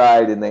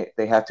outside and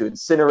they have to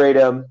incinerate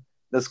him.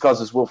 This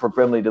causes Wilford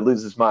Brimley to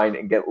lose his mind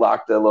and get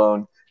locked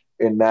alone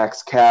in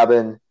Mac's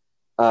cabin.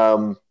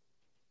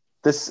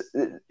 This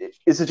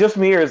is it just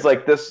me, or is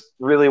like this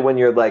really when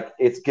you're like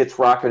it gets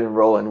rocking and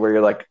rolling, where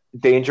you're like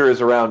danger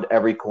is around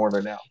every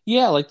corner now?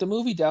 Yeah, like the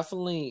movie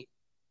definitely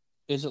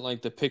isn't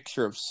like the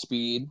picture of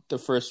Speed the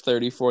first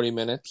 30-40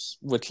 minutes,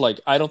 which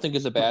like I don't think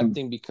is a bad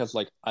thing, because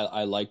like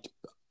I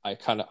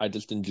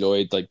just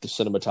enjoyed like the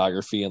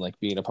cinematography and like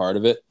being a part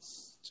of it.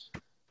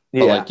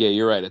 But like, yeah,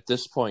 you're right. At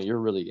this point, you're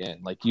really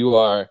in. Like you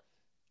are.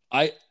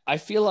 I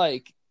feel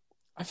like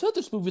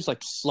this movie's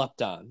like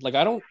slept on. Like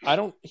I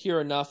don't hear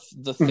enough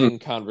The Thing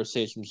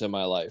conversations in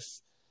my life.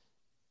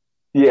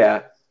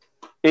 Yeah,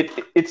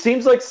 it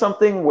seems like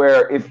something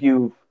where if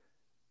you're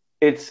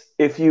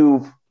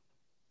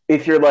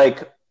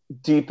like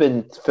deep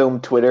in film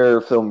Twitter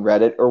or film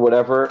Reddit or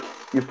whatever,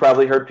 you've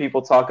probably heard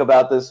people talk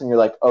about this and you're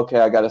like, okay,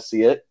 I got to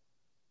see it.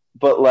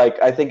 But like,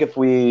 I think if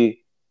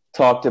we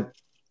talked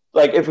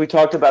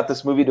about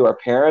this movie to our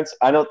parents,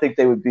 I don't think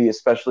they would be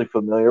especially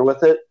familiar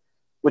with it,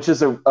 which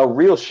is a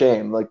real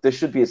shame. Like this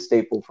should be a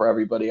staple for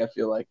everybody, I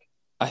feel like.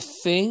 I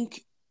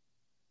think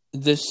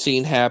this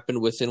scene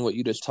happened within what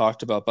you just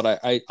talked about, but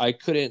I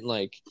couldn't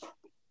like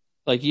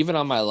even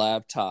on my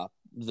laptop,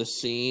 the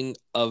scene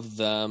of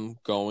them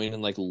going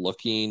and like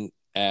looking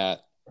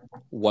at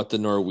what the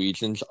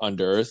Norwegians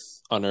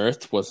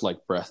unearthed was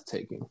like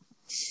breathtaking.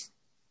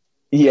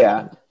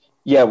 Yeah,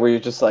 where you're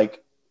just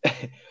like,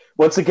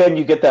 once again,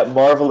 you get that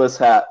marvelous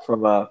hat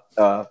from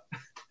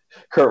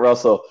Kurt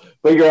Russell,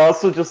 but you're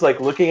also just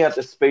like looking at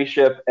the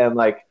spaceship and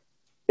like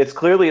it's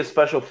clearly a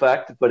special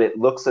effect, but it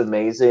looks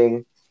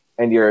amazing,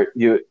 and you're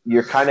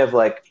kind of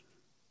like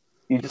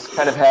you just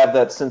kind of have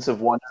that sense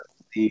of wonder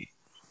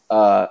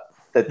uh,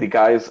 that the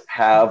guys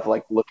have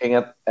like looking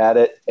at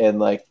it, and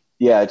like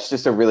yeah, it's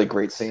just a really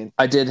great scene.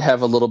 I did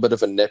have a little bit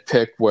of a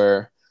nitpick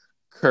where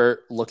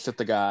Kurt looks at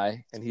the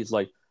guy and he's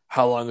like,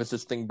 "How long has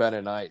this thing been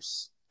in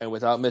ice?" And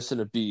without missing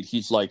a beat,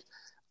 he's like,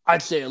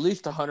 "I'd say at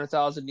least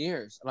 100,000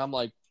 years." And I'm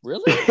like,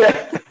 "Really?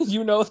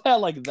 You know that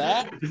like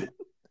that?"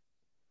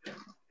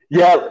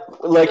 Yeah,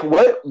 like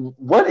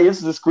what is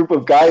this group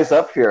of guys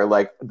up here?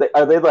 Like,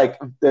 are they like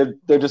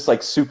they're just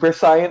like super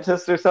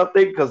scientists or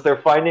something? Because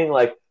they're finding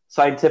like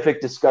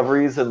scientific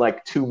discoveries in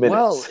like 2 minutes.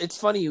 Well, it's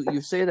funny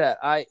you say that.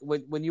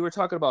 When you were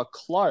talking about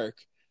Clark,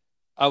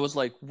 I was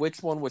like,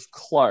 which one was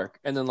Clark?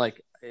 And then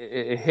like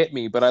it hit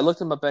me, but I looked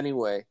him up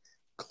anyway.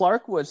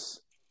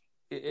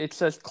 It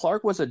says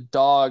Clark was a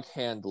dog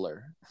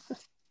handler.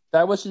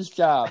 That was his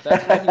job.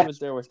 That's why he was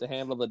there, was to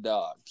handle the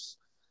dogs.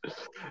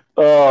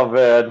 Oh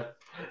man.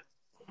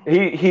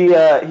 He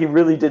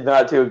really did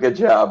not do a good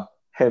job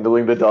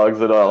handling the dogs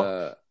at all.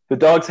 The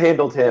dogs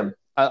handled him.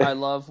 I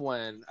love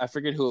when I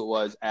forget who it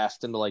was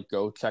asked him to like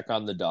go check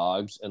on the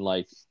dogs and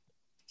like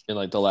in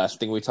like the last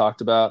thing we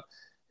talked about,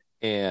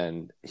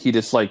 and he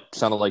just like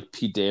sounded like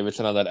Pete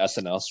Davidson on that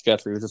SNL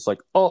sketch where he was just like,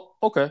 "Oh,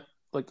 okay,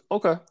 like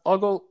okay,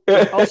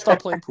 I'll stop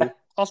playing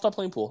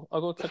pool.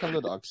 I'll go check on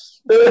the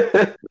dogs."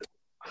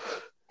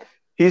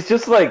 He's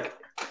just like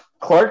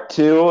Clark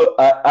too.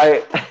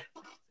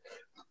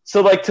 So,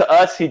 like, to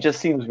us, he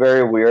just seems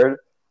very weird.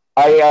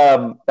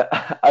 I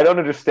don't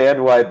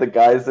understand why the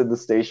guys in the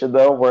station,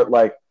 though, weren't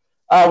like,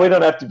 we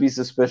don't have to be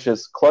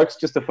suspicious. Clark's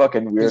just a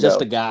fucking weirdo. He's just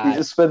a guy. He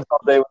just spends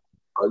all day with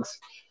the dogs.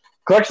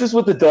 Clark's just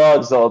with the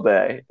dogs all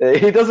day.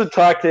 He doesn't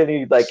talk to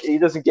any, like, he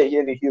doesn't get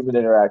any human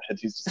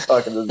interactions. He's just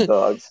talking to the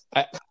dogs.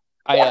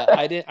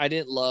 I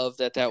didn't love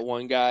that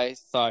one guy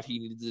thought he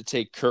needed to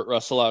take Kurt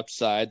Russell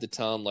outside to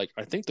tell him, like,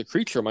 I think the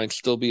creature might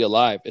still be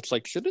alive. It's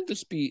like, shouldn't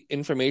this be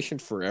information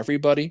for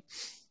everybody?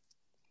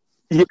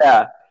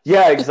 Yeah,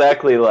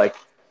 exactly. Like,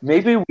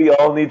 maybe we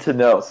all need to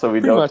know so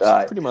we don't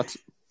die. Pretty much.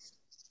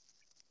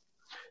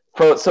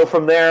 So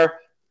from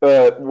there,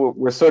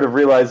 we're sort of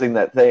realizing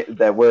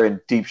that we're in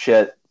deep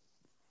shit.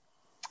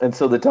 And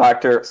so the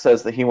doctor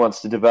says that he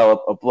wants to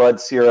develop a blood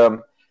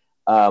serum,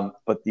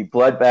 but the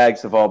blood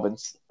bags have all been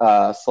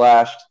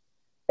slashed.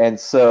 And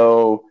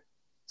so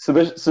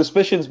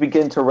suspicions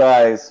begin to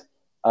rise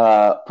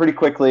pretty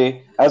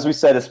quickly, as we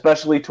said,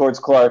 especially towards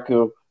Clark,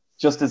 who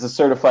just is a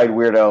certified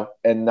weirdo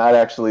and not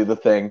actually the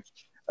Thing.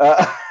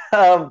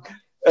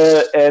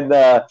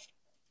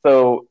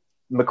 So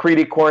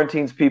MacReady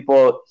quarantines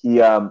people. He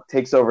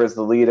takes over as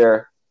the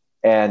leader,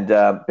 and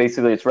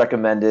basically it's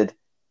recommended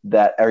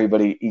that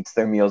everybody eats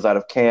their meals out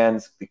of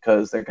cans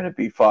because they're going to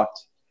be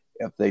fucked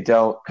if they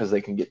don't, because they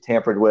can get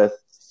tampered with.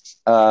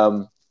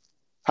 How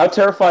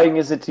terrifying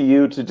is it to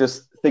you to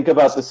just think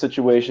about the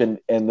situation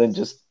and then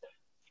just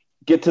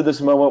get to this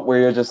moment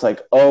where you're just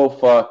like, oh,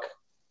 fuck,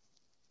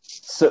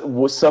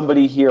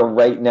 somebody here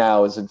right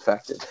now is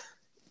infected?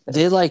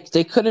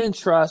 They couldn't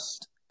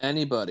trust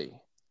anybody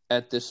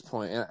at this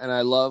point. And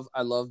I love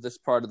this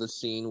part of the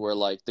scene where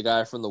like the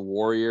guy from the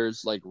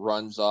Warriors like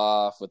runs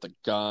off with a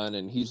gun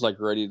and he's like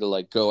ready to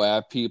like go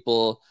at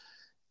people.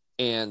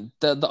 And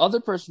the other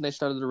person they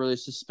started to really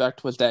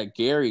suspect was that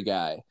Gary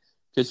guy,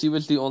 because he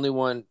was the only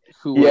one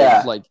who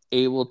was like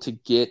able to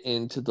get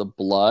into the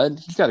blood.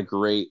 He's got a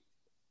great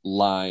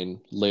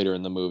line later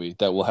in the movie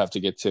that we'll have to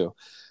get to.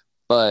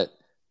 But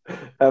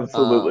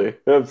absolutely.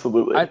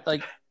 I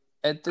like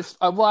at this.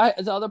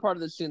 The other part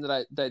of the scene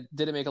that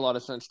didn't make a lot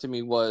of sense to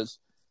me was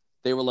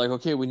they were like,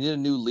 okay, we need a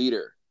new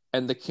leader,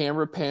 and the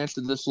camera pans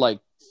to this like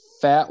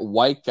fat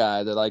white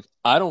guy that like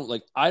I don't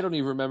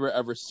even remember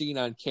ever seeing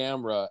on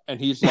camera, and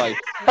he's like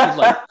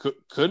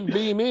couldn't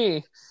be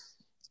me.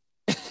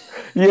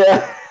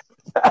 Yeah.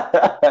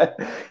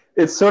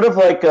 It's sort of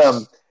like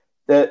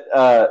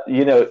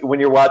that when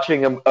you're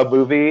watching a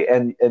movie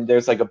and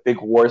there's like a big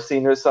war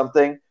scene or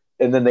something,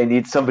 and then they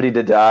need somebody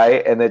to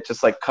die, and it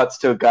just like cuts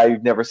to a guy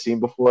you've never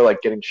seen before,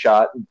 like getting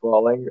shot and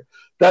falling.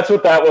 That's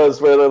what that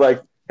was, where they're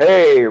like,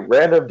 hey,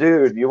 random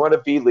dude, you want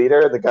to be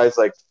leader? And the guy's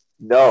like,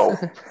 no.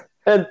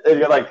 and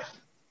you're like,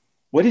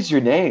 what is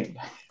your name,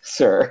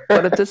 sir?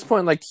 But at this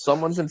point, like,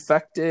 someone's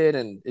infected,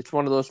 and it's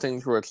one of those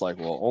things where it's like,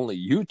 well, only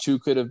you two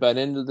could have been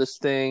into this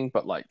thing,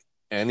 but like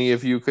any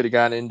of you could have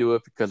gotten into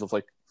it because of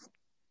like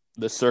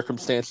the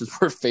circumstances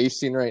we're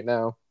facing right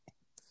now.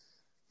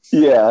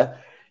 Yeah,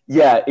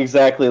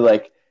 exactly.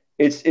 Like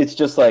it's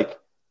just like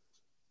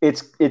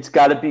it's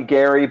got to be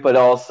Gary, but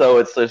also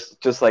it's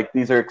just like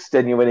these are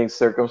extenuating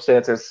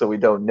circumstances, so we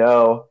don't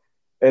know.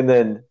 And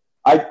then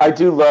I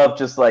do love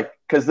just like,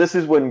 because this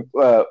is when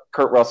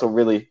Kurt Russell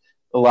really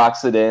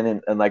locks it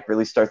in and like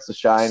really starts to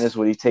shine, is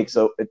when he takes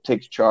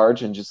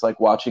charge, and just like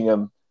watching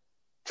him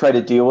try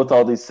to deal with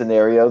all these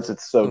scenarios.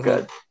 It's so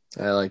good.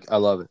 I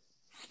love it.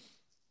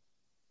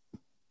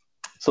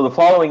 So the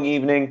following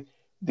evening,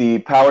 the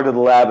power to the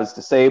lab is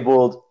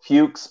disabled.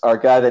 Fuchs, our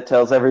guy that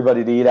tells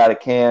everybody to eat out of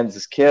cans,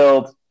 is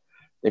killed.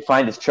 They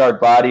find his charred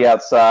body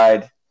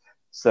outside.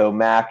 So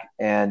Mac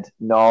and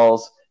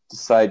Knowles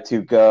decide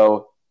to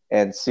go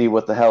and see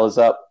what the hell is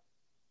up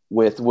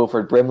with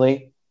Wilford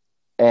Brimley,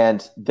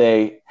 and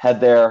they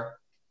head there,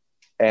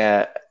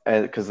 and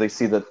because they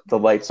see that the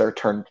lights are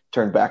turned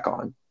back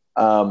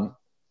on.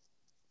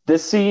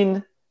 This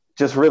scene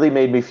just really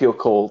made me feel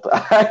cold.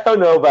 I don't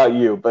know about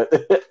you, but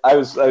I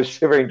was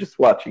shivering just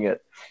watching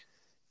it.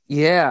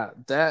 Yeah,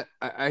 that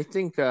I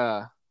think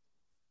my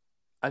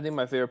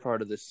favorite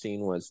part of this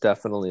scene was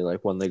definitely like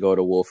when they go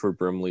to Wilford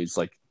Brimley's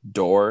like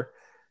door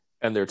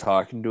and they're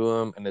talking to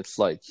him, and it's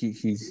like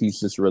he's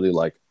just really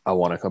like, I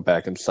want to come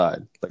back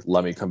inside. Like,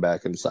 let me come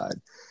back inside.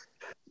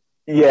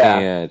 Yeah.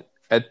 And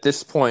at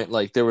this point,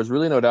 like, there was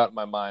really no doubt in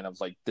my mind. I was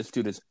like, this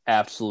dude is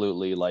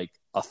absolutely like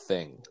a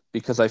thing,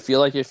 because I feel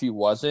like if he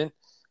wasn't,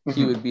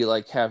 he would be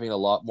like having a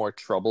lot more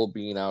trouble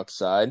being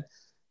outside.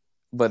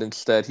 But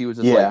instead, he was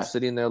just like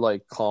sitting there,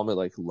 like calmly,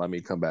 like, let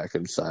me come back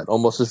inside,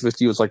 almost as if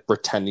he was like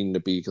pretending to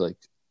be like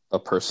a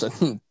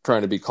person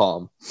trying to be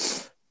calm.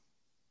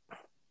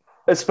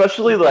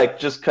 Especially like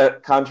just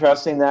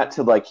contrasting that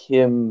to like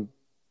him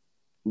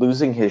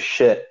losing his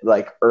shit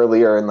like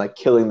earlier and like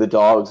killing the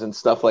dogs and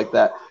stuff like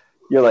that.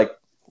 You're like,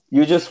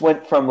 you just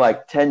went from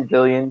like 10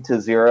 billion to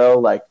 0.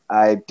 Like,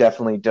 I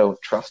definitely don't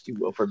trust you,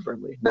 Wilford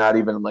Brimley. Not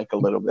even like a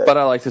little bit. But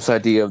I like this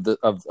idea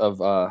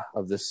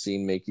of this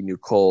scene making you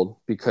cold,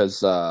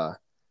 because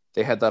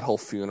they had that whole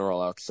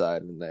funeral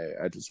outside, and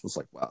I just was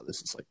like, wow,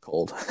 this is like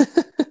cold.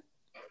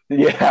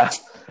 Yeah,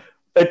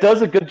 it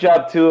does a good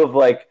job too of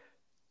like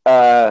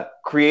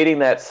creating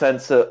that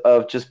sense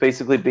of just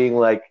basically being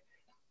like,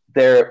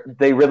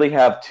 they really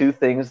have two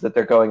things that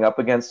they're going up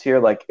against here.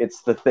 Like,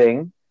 it's the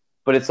thing,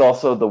 but it's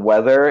also the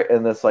weather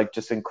and this like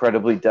just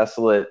incredibly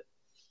desolate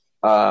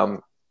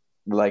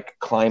like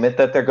climate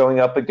that they're going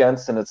up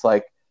against. And it's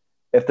like,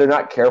 if they're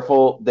not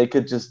careful, they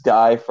could just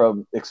die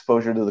from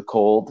exposure to the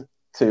cold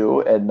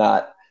too, and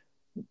not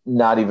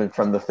even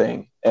from the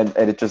thing. And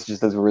it just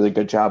does a really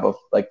good job of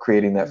like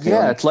creating that feeling.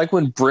 Yeah, it's like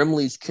when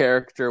Brimley's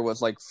character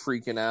was like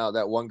freaking out.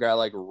 That one guy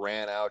like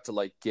ran out to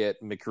like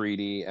get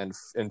MacReady and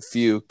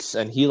Fuchs,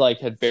 and he like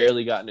had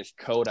barely gotten his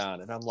coat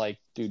on. And I'm like,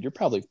 dude, you're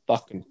probably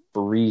fucking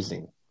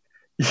freezing.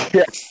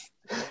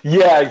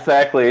 Yeah,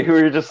 exactly.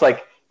 We were just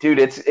like, dude,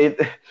 it.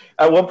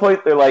 At one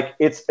point, they're like,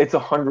 it's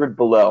 100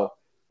 below,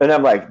 and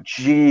I'm like,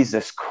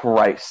 Jesus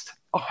Christ,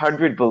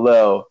 100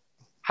 below.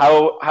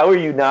 How are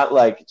you not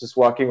like just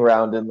walking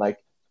around in like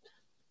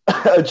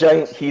a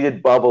giant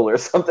heated bubble or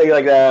something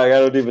like that? I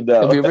don't even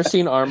know. Have you ever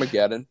seen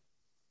Armageddon?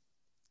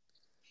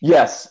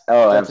 Yes.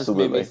 Oh, that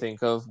absolutely. Just made me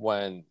think of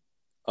when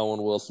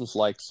Owen Wilson's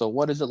like, so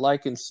what is it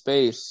like in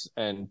space?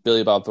 And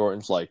Billy Bob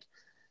Thornton's like,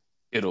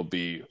 it'll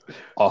be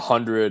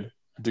 100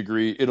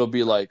 degrees. It'll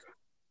be like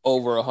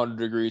over 100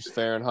 degrees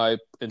Fahrenheit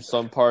in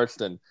some parts,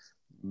 then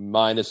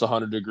minus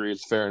 100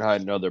 degrees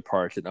Fahrenheit in other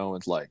parts. And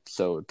Owen's like,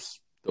 so it's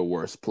the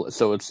worst place.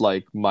 So it's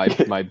like my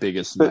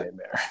biggest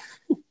nightmare.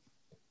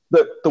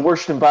 The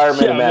worst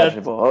environment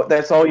imaginable.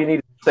 That's all you need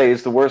to say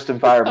is the worst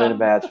environment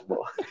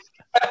imaginable.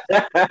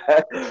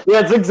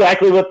 That's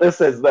exactly what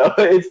this is, though.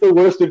 It's the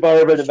worst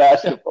environment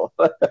imaginable.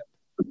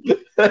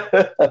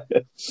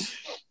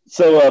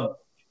 So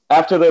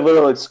after their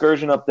little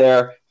excursion up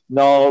there,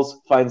 Knowles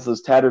finds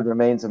those tattered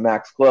remains of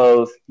Mac's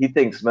clothes. He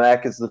thinks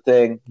Mac is the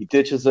thing. He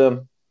ditches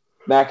him.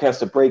 Mac has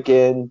to break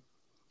in,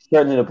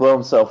 threatening to blow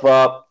himself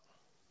up.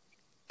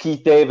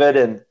 Keith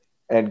David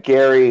and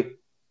Gary,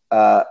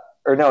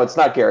 or no, it's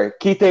not Gary.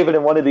 Keith David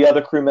and one of the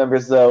other crew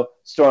members, though,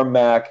 storm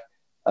Mac.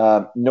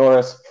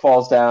 Norris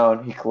falls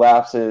down. He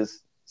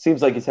collapses.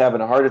 Seems like he's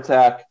having a heart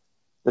attack.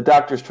 The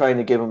doctor's trying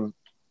to give him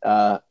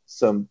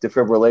some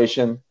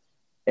defibrillation,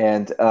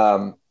 and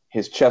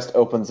his chest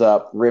opens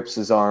up, rips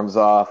his arms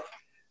off.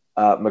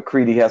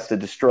 MacReady has to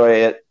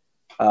destroy it.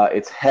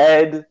 Its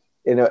head,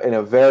 in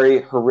a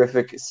very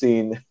horrific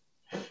scene,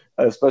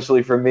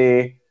 especially for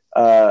me,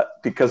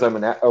 because I'm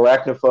an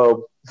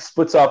arachnophobe,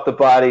 splits off the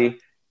body,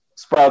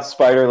 sprouts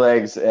spider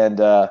legs, and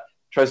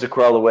tries to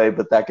crawl away,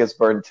 but that gets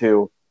burned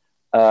too.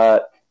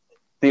 The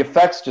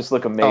effects just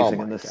look amazing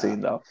in this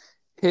scene, though.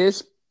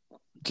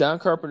 John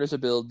Carpenter's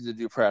ability to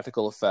do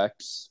practical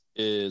effects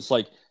is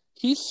like,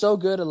 he's so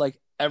good at like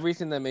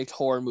everything that makes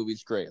horror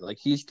movies great. Like,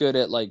 he's good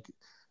at like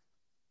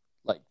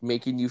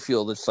making you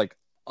feel this like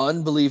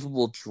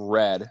unbelievable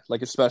dread,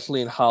 like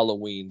especially in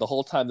Halloween. The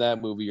whole time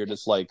that movie, you're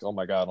just like, oh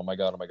my god,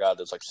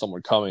 there's like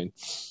someone coming.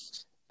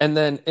 And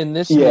then in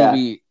this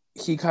movie,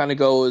 he kind of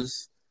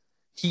goes,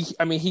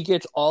 he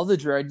gets all the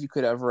dread you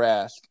could ever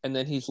ask, and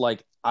then he's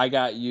like, I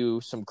got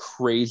you some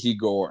crazy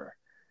gore,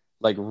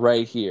 like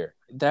right here.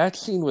 That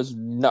scene was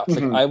nuts.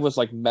 Like, I was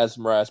like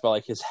mesmerized by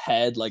like his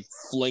head like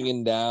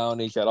flinging down.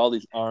 He's got all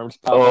these arms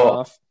popping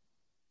off.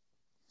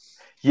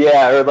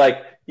 Yeah, or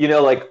like, you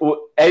know, like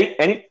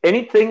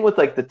anything with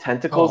like the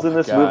tentacles in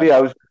this movie, I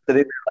was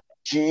sitting there like,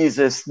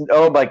 Jesus,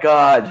 oh my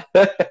god.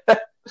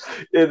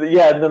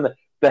 Yeah, and then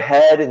the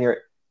head and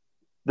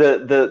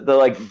the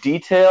like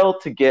detail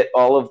to get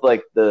all of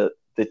like the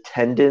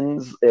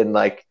tendons and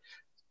like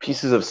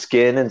pieces of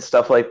skin and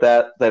stuff like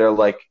that are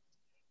like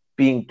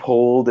being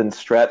pulled and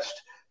stretched.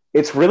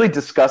 It's really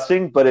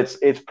disgusting, but it's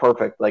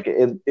perfect. Like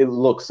it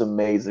looks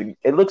amazing.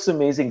 It looks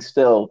amazing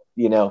still,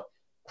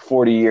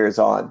 40 years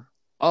on.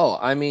 Oh,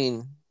 I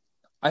mean,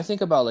 I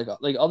think about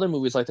like other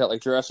movies like that,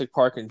 like Jurassic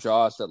Park and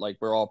Jaws, that like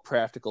were all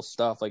practical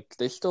stuff. Like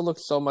they still look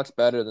so much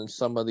better than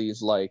some of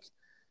these like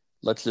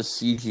let's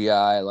just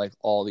CGI like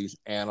all these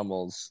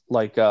animals.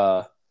 Like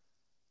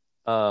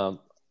well,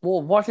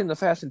 watching the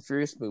Fast and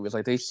Furious movies,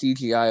 like they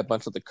CGI a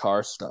bunch of the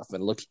car stuff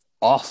and it looks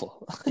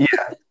awful. Yeah,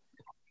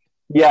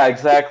 yeah,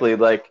 exactly.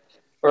 The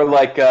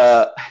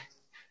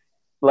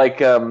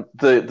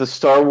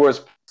Star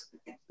Wars,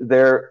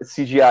 their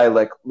CGI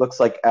like looks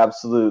like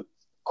absolute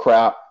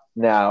crap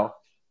now.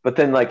 But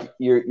then like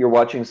you're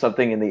watching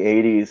something in the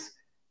 80s,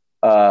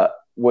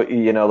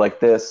 like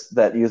this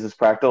that uses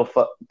practical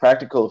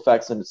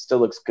effects and it still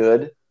looks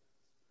good.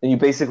 And you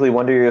basically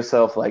wonder to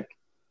yourself like,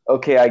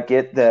 okay, I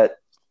get that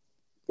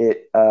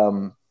it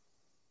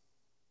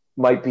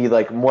might be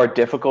like more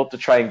difficult to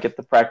try and get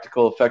the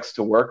practical effects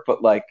to work,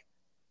 but like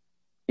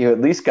you at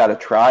least got to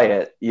try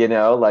it,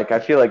 Like I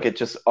feel like it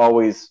just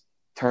always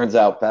turns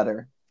out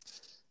better.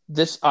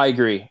 This I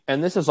agree,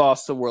 and this is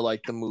also where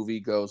like the movie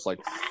goes like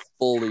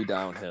fully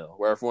downhill,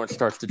 where everyone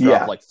starts to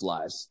drop like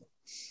flies.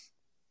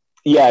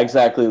 Yeah,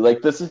 exactly.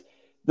 Like this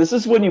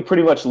is when you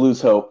pretty much lose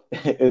hope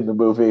in the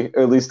movie,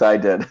 or at least I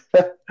did.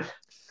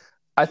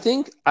 I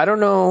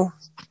don't know.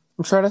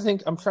 I'm trying to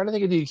think of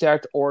the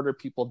exact order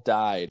people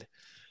died,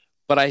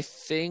 but I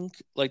think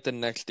like the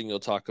next thing you'll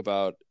talk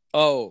about.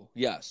 Oh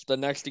yes, the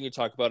next thing you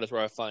talk about is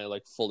where I finally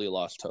like fully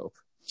lost hope.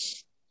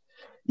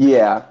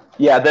 Yeah.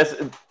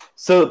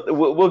 So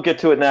we'll get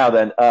to it now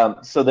then.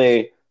 So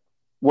they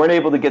weren't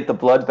able to get the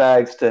blood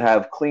bags to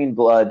have clean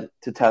blood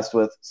to test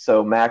with.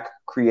 So Mac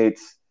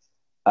creates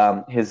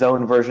his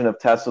own version of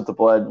test with the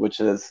blood, which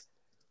is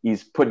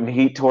he's putting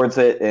heat towards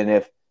it, and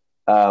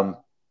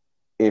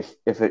if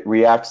it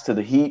reacts to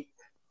the heat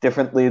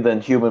differently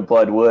than human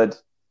blood would,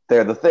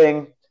 they're the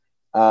thing.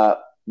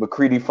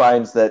 MacReady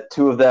finds that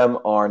two of them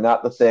are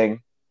not the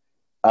thing,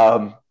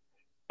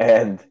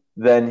 and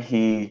then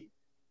he.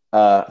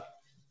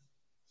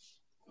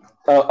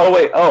 Oh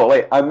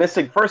wait! I'm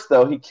missing first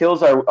though. He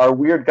kills our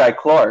weird guy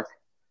Clark.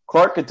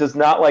 Clark does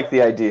not like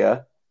the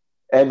idea,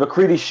 and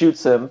MacReady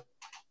shoots him.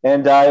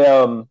 And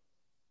I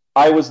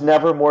was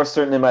never more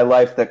certain in my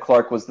life that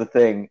Clark was the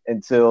thing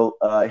until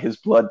his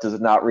blood does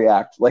not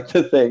react like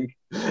the thing.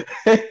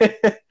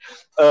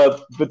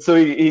 But so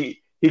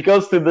he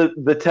goes through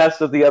the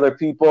test of the other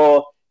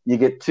people. You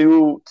get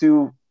two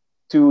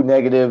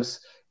negatives,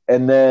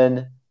 and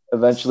then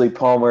eventually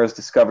Palmer is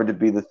discovered to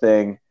be the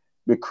thing.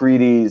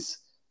 MacReady's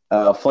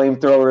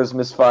flamethrower is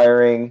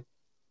misfiring,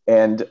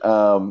 and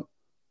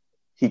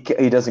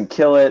he doesn't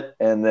kill it,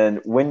 and then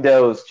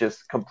Windows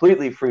just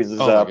completely freezes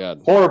up. My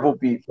God. Horrible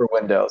beat for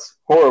Windows.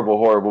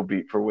 Horrible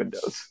beat for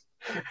Windows.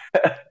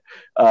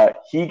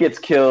 He gets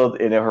killed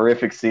in a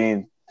horrific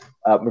scene.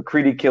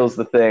 MacReady kills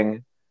the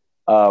thing,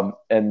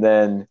 and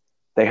then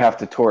they have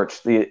to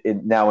torch the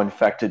now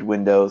infected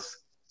Windows.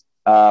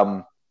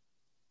 I've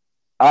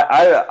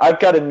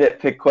got a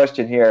nitpick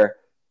question here.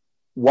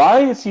 Why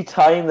is he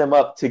tying them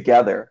up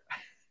together?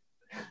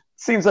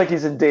 Seems like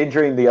he's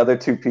endangering the other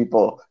two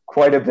people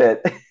quite a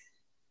bit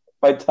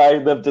by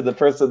tying them to the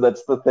person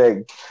that's the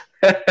thing.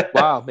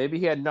 Wow, maybe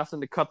he had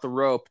nothing to cut the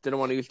rope. Didn't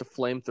want to use the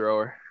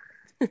flamethrower.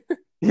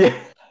 Yeah,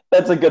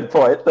 that's a good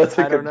point. That's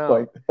a good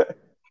point.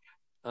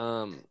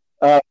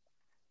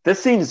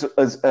 This scene is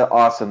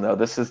awesome, though.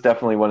 This is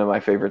definitely one of my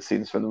favorite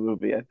scenes from the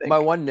movie, I think. My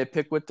one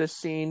nitpick with this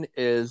scene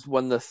is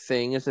when the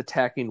thing is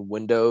attacking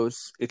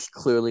Windows, it's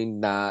clearly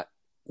not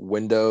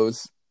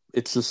Windows.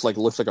 It's just like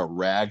looks like a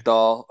rag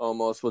doll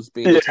almost was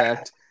being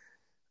attacked.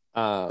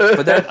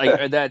 But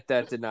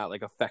that did not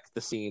like affect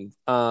the scene.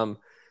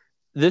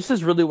 This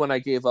is really when I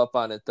gave up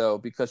on it though,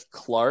 because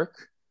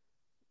Clark,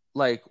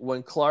 like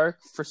when Clark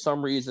for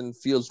some reason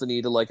feels the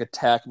need to like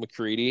attack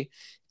MacReady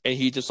and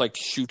he just like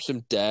shoots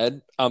him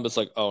dead, I'm just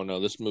like, oh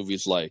no, this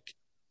movie's like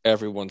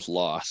everyone's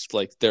lost.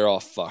 Like they're all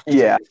fucked.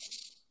 Yeah.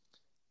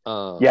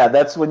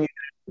 That's when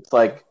it's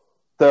like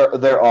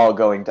they're all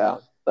going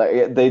down.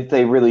 Like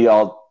they really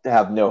all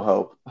have no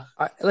hope.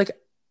 I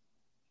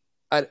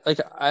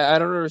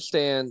don't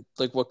understand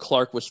like what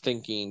Clark was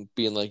thinking,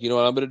 being like, you know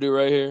what I'm gonna do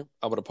right here?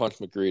 I'm gonna punch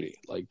MacReady.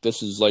 Like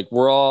this is like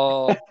we're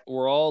all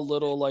a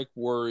little like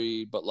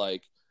worried, but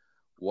like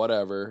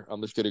whatever.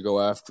 I'm just gonna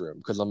go after him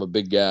because I'm a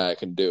big guy. I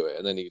can do it.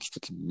 And then he gets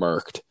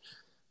murked.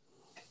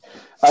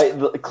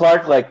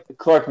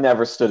 Clark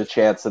never stood a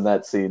chance in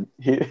that scene.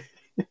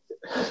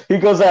 He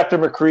goes after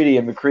MacReady,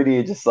 and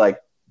MacReady just like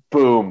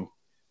boom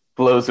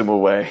blows him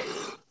away.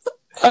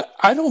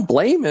 I don't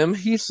blame him.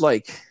 He's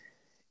like,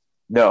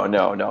 no, me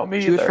either.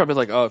 He was probably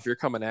like, oh, if you're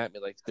coming at me,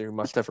 like there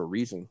must have a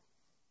reason.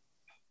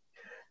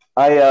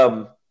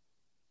 I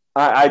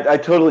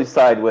totally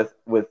side with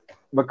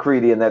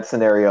MacReady in that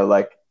scenario.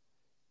 Like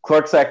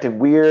Clark's acting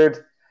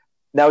weird.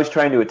 Now he's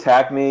trying to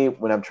attack me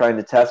when I'm trying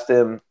to test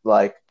him.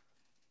 Like,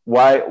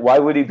 why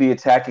would he be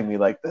attacking me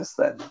like this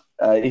then?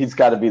 He's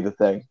got to be the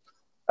thing.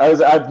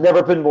 I've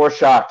never been more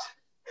shocked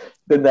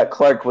then that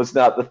Clark was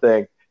not the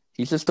thing.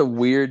 He's just a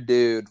weird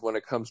dude when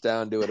it comes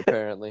down to it,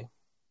 apparently.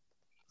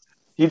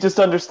 He just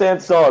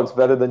understands dogs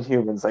better than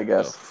humans, I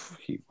guess.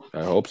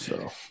 I hope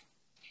so.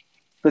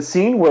 The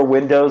scene where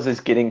Windows is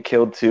getting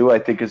killed too, I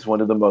think, is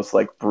one of the most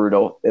like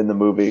brutal in the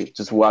movie.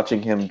 Just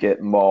watching him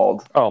get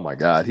mauled. Oh my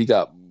god, he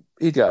got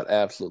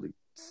absolutely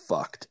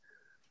fucked.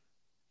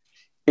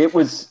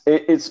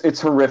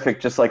 It's horrific,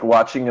 just like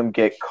watching him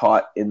get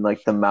caught in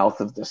like the mouth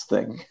of this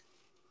thing.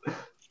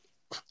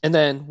 And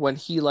then when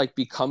he like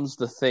becomes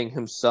the thing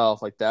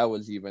himself, like that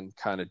was even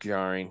kind of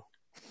jarring.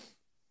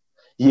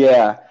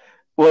 Yeah.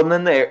 Well, and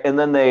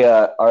then they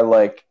are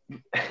like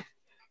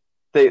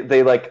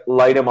they like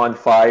light him on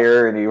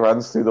fire and he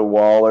runs through the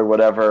wall or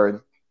whatever.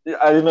 And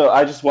I don't know.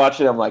 I just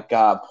watch it. I'm like,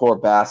 God, poor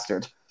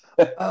bastard.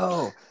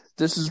 Oh,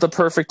 this is the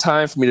perfect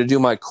time for me to do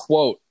my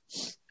quote.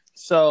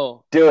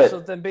 So do it. So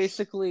then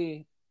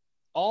basically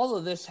all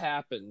of this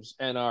happens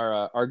and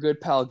our good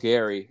pal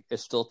Gary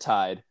is still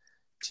tied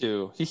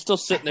to, he's still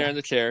sitting there in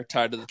the chair,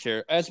 tied to the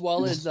chair, as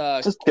well as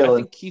I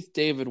think Keith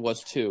David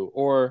was too.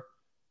 Or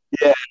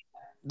yeah.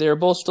 They're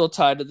both still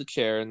tied to the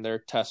chair and they're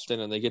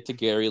testing and they get to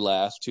Gary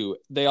last, who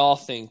they all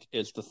think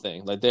is the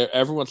thing. Like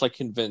everyone's like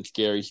convinced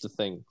Gary's the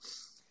thing.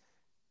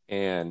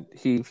 And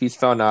he's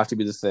found not to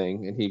be the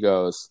thing, and he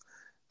goes,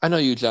 I know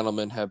you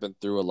gentlemen have been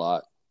through a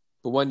lot,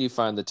 but when you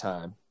find the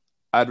time,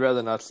 I'd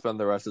rather not spend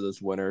the rest of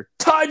this winter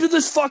tied to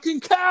this fucking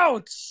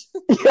couch.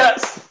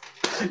 Yes.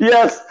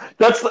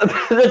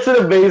 That's an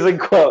amazing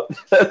quote.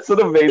 That's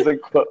an amazing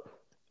quote.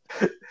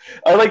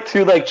 I like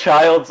to like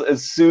Childs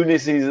as soon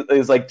as he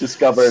is like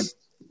discovered,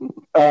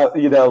 as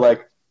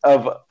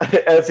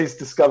he's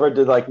discovered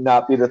to like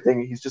not be the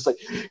thing, he's just like,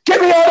 get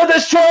me out of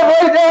this chair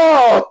right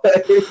now.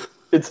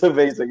 It's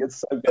amazing.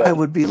 It's so good.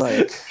 I'd be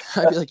like,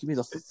 get me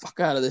the fuck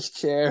out of this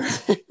chair.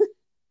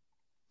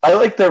 I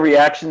like the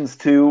reactions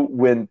too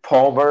when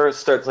Palmer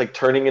starts like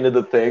turning into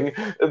the thing,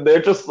 and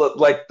they're just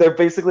like they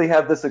basically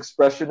have this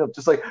expression of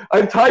just like,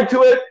 I'm tied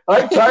to it,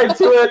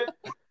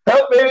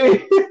 help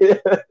me.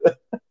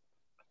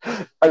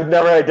 I've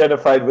never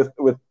identified with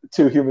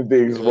two human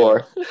beings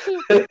more.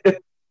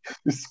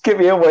 Just get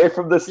me away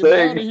from this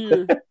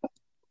thing.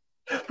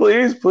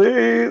 Please.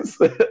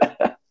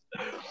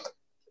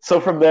 So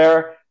from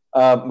there,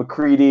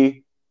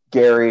 MacReady,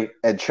 Gary,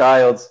 and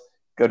Childs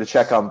go to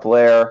check on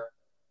Blair.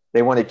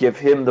 They want to give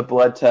him the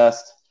blood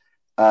test,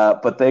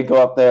 but they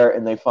go up there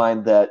and they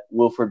find that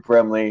Wilford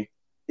Brimley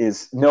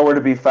is nowhere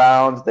to be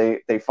found.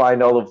 They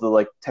find all of the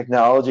like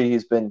technology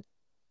he's been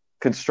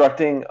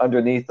constructing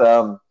underneath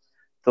the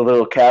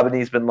little cabin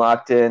he's been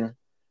locked in.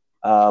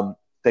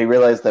 They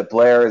realize that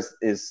Blair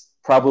is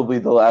probably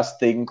the last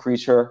thing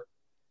creature,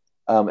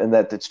 and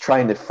that it's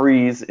trying to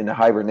freeze into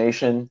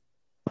hibernation.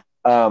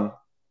 So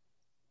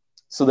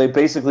they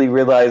basically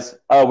realize,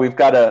 we've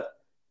got to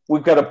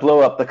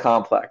blow up the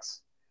complex.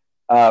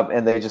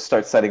 And they just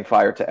start setting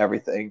fire to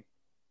everything.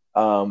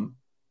 What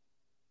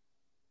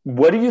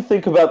do you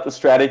think about the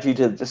strategy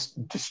to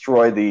just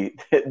destroy the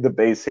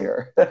base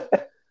here?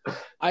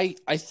 I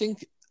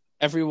think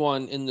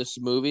everyone in this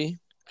movie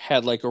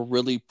had like a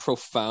really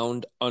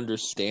profound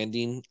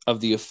understanding of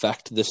the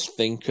effect this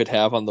thing could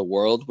have on the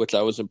world, which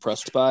I was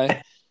impressed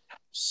by.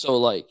 So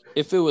like,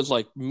 if it was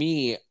like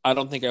me, I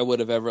don't think I would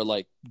have ever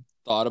like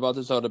thought about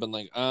this. I would have been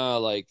like,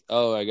 I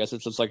guess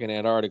it's just like an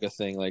Antarctica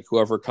thing. Like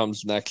whoever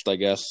comes next, I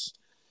guess.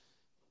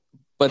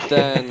 But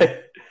then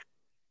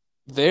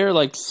they're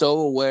like so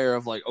aware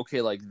of like,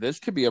 okay, like this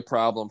could be a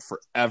problem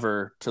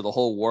forever to the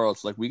whole world.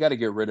 So like we got to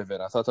get rid of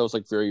it. I thought that was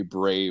like very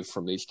brave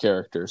from these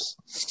characters.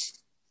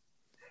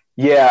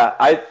 Yeah,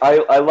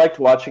 I liked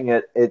watching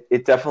it.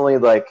 It definitely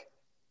like,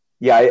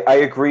 yeah, I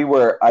agree.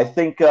 Where I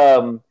think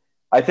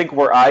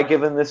were I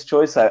given this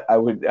choice, I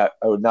would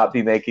not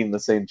be making the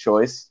same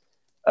choice.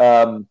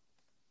 But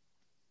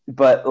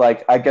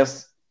like, I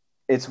guess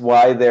it's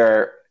why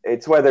they're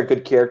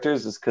good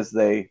characters, is because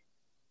they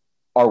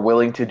are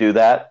willing to do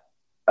that.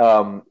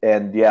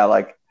 And yeah,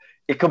 like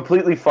it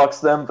completely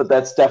fucks them, but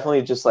that's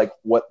definitely just like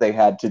what they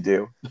had to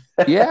do.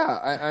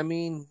 Yeah, I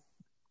mean,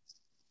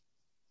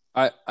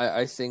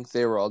 I think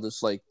they were all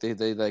just like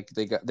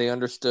they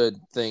understood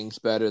things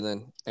better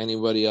than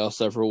anybody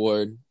else ever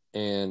would,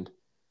 and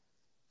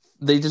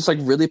they just like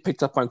really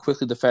picked up on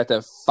quickly the fact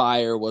that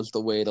fire was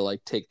the way to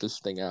like take this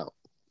thing out.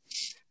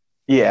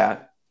 Yeah.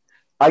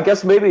 I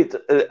guess maybe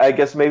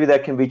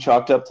that can be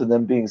chalked up to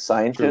them being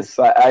scientists.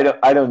 I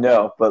don't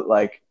know, but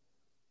like,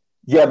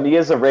 yeah, me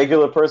as a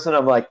regular person,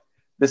 I'm like,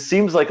 this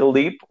seems like a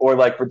leap or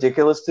like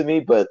ridiculous to me,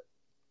 but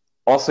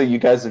also you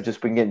guys have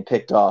just been getting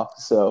picked off,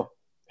 so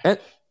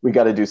we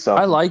got to do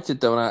something. I liked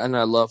it though, and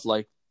I love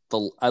like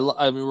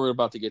I mean, we're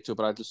about to get to it,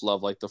 but I just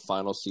love like the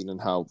final scene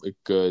and how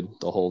good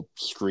the whole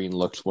screen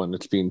looks when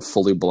it's being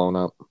fully blown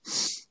up.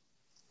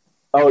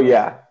 Oh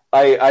yeah,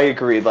 I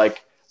agree.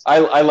 Like,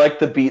 I like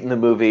the beat in the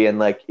movie, and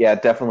like, yeah,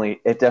 it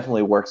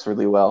definitely works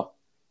really well.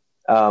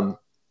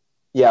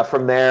 Yeah,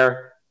 from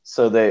there,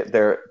 so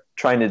they're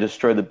trying to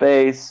destroy the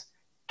base.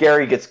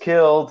 Gary gets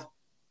killed.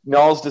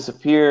 Knowles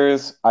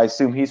disappears. I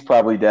assume he's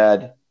probably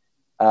dead.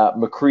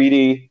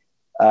 MacReady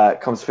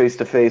comes face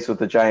to face with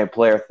the giant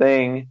Blair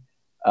Thing,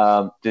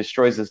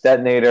 destroys his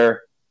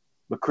detonator.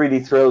 MacReady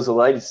throws a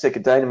lighted stick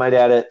of dynamite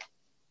at it,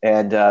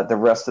 and the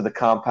rest of the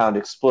compound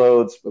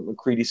explodes, but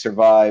MacReady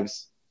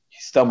survives. He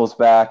stumbles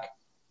back,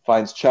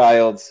 finds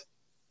Childs,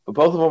 but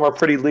both of them are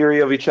pretty leery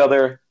of each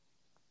other.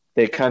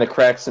 They kind of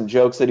crack some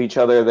jokes at each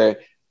other.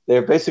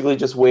 They're basically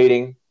just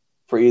waiting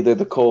for either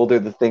the cold or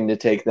the thing to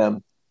take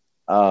them.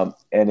 And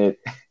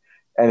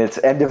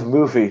it's end of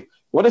movie.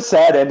 What a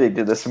sad ending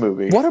to this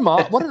movie. What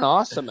an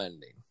awesome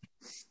ending.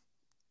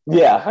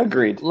 Yeah,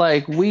 agreed.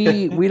 Like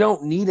we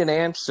don't need an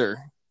answer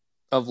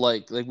of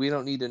like we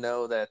don't need to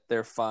know that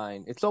they're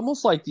fine. It's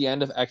almost like the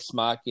end of Ex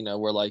Machina,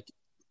 where like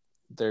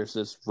there's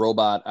this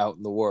robot out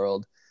in the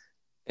world,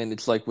 and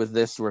it's like with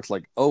this where it's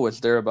like, oh,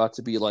 is there about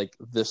to be like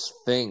this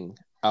thing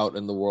out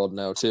in the world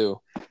now too?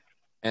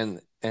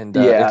 And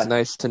it's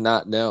nice to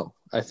not know.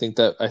 I think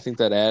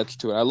that adds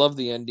to it. I love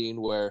the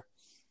ending where.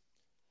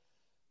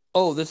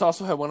 Oh, this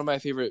also had one of my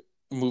favorite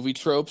movie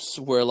tropes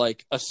where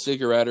like a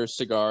cigarette or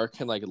cigar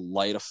can like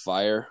light a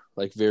fire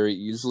like very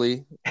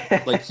easily.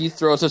 Like he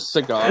throws a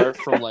cigar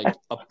from like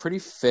a pretty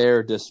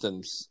fair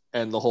distance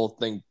and the whole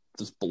thing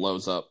just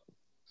blows up.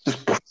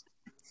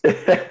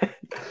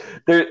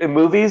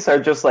 Movies are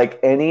just like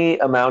any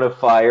amount of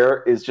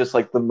fire is just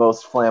like the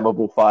most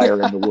flammable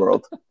fire in the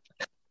world.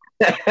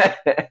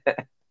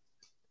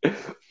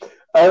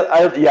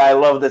 I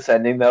love this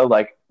ending though.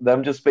 Like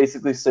them just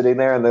basically sitting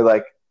there and they're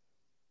like,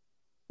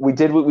 we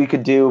did what we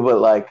could do, but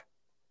like,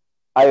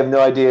 I have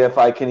no idea if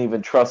I can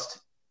even trust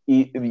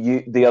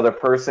the other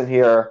person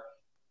here.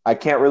 I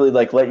can't really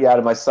like let you out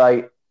of my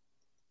sight.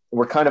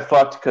 We're kind of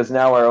fucked because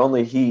now our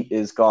only heat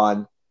is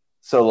gone.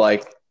 So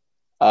like,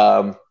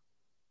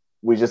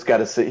 we just got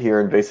to sit here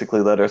and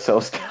basically let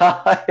ourselves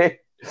die.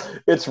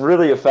 It's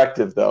really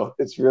effective, though.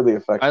 It's really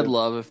effective. I'd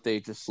love if they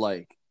just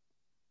like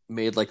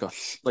made like a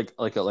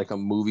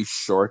movie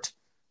short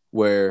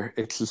where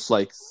it's just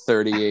like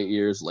 38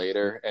 years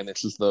later and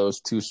it's just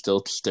those two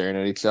still staring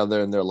at each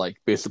other and they're like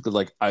basically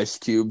like ice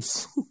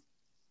cubes.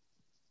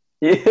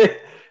 Yeah,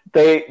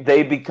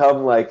 they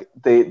become like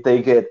they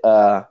become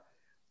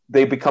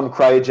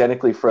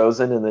cryogenically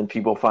frozen and then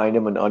people find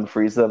them and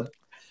unfreeze them.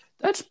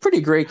 That's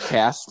pretty great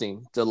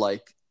casting to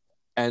like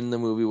end the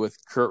movie with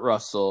Kurt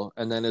Russell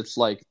and then it's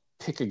like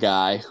pick a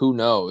guy, who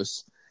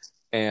knows,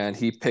 and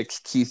he picks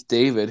Keith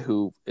David,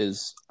 who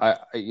is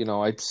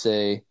I'd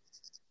say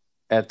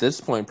at this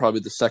point, probably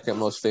the second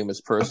most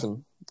famous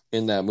person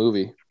in that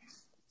movie.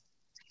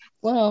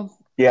 Well,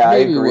 yeah,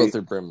 maybe I agree.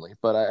 Wilford Brimley,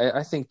 but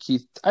I think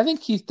Keith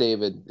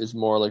David is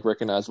more like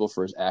recognizable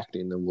for his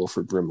acting than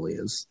Wilford Brimley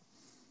is.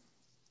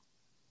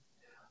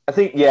 I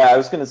think, I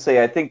was going to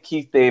say, I think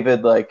Keith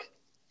David, like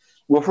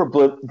Wilford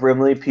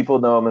Brimley, people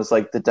know him as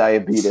like the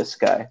diabetes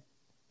guy.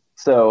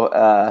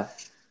 So,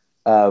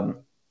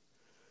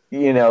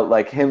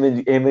 like him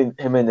and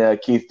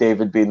Keith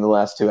David being the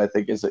last two, I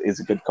think is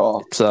a good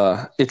call.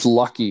 It's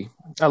lucky.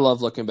 I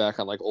love looking back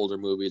on like older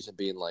movies and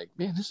being like,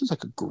 man, this is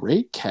like a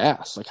great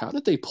cast. Like, how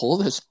did they pull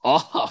this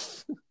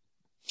off?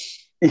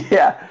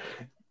 Yeah,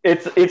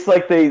 it's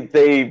like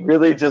they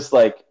really just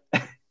like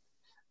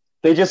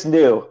they just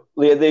knew.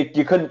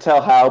 You couldn't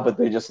tell how, but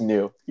they just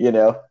knew.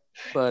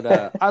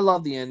 But I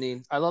love the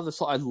ending. I love this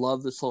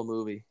whole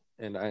movie,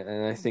 and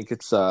I think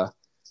it's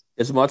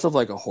as much of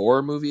like a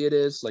horror movie it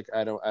is. Like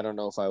I don't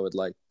know if I would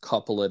like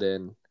couple it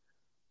in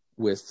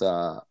with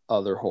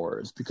other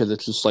horrors because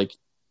it's just like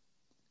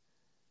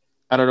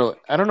I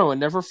don't know. It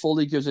never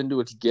fully gives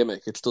into its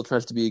gimmick. It still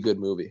tries to be a good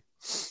movie.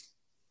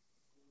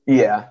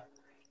 Yeah,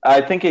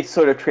 I think it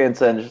sort of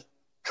transcends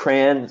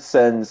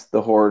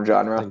the horror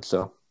genre. I think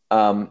so.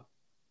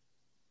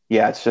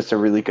 Yeah, it's just a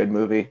really good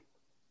movie.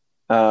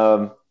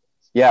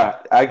 Yeah,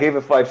 I gave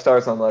it 5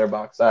 stars on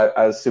Letterboxd.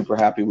 I was super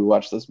happy we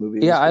watched this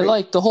movie. Yeah, I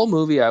liked the whole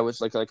movie. I was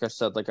like I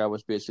said, like I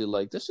was basically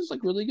like, this is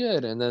like really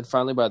good. And then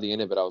finally by the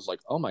end of it, I was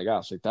like, oh my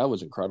gosh, like that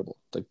was incredible.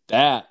 Like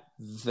that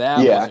was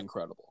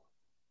incredible.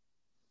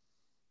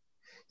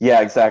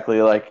 Yeah,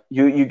 exactly. Like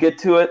you get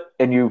to it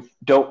and you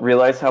don't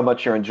realize how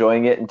much you're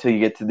enjoying it until you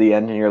get to the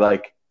end and you're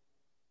like,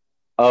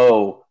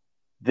 oh,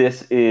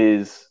 this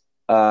is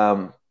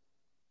an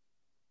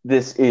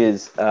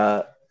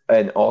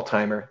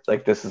all-timer.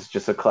 Like this is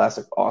just a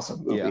classic,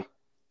 awesome movie. Yeah,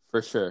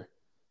 for sure.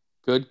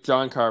 Good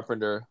John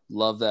Carpenter.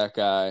 Love that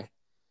guy.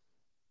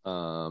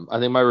 I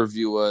think my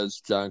review was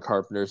John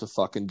Carpenter's a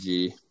fucking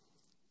G.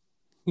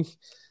 He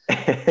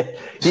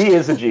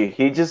is a G.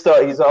 He's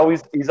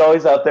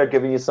always out there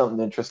giving you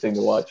something interesting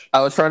to watch.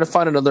 I was trying to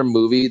find another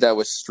movie that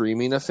was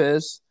streaming of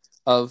his,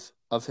 and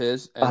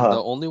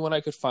the only one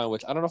I could find,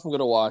 which I don't know if I'm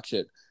gonna watch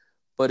it,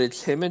 but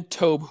it's him and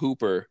Tobe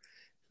Hooper,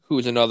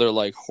 who's another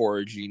like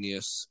horror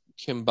genius,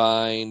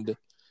 combined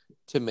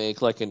to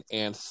make like an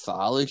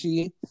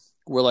anthology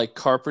where like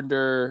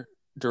Carpenter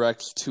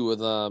directs 2 of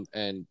them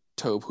and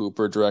Tobe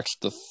Hooper directs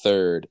the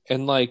 3rd.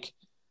 And like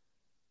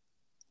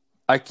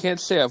I can't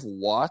say I've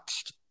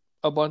watched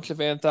a bunch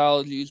of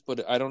anthologies,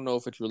 but I don't know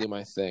if it's really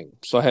my thing.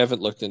 So I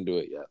haven't looked into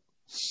it yet.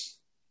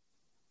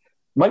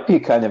 Might be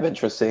kind of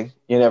interesting.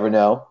 You never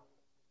know.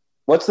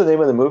 What's the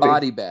name of the movie?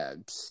 Body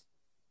Bags.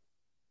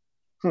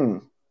 Hmm.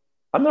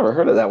 I've never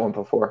heard of that one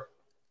before.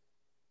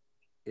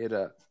 It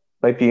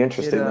Might be it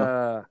interesting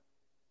though.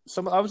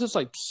 some I was just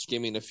like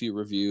skimming a few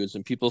reviews,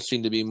 and people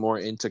seem to be more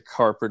into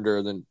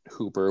Carpenter than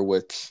Hooper,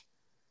 which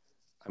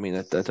I mean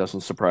that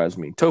doesn't surprise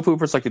me. Tobe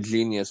Hooper's like a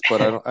genius,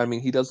 but I don't. I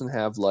mean, he doesn't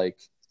have like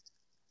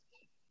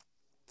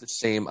the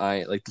same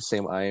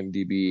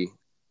IMDb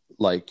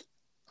like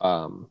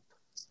um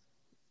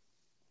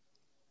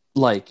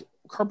like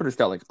Carpenter's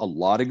got like a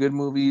lot of good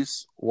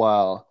movies,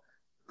 while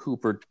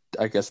Hooper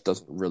I guess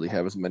doesn't really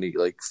have as many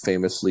like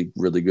famously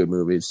really good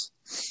movies.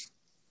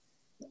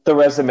 The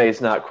resume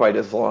is not quite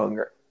as long,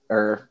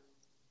 or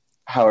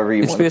however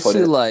you It's want to put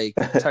basically it. like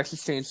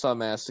Texas Chainsaw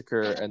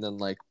Massacre and then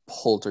like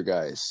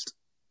Poltergeist.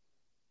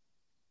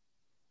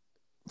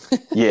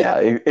 Yeah,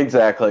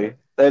 exactly.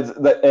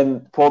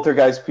 And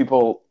Poltergeist,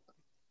 people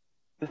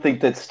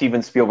think that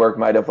Steven Spielberg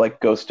might have like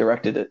ghost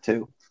directed it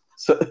too.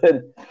 So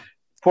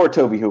poor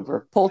Toby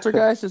Hooper.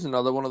 Poltergeist is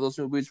another one of those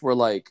movies where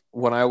like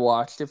when I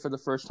watched it for the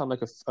first time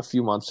like a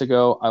few months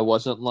ago, I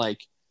wasn't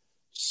like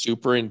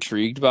super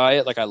intrigued by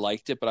it. Like I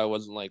liked it, but I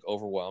wasn't like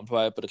overwhelmed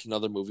by it. But it's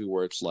another movie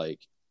where it's like,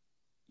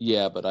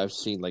 yeah, but I've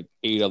seen like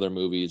 8 other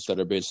movies that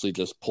are basically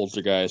just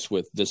Poltergeist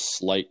with this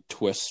slight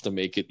twist to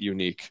make it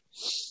unique.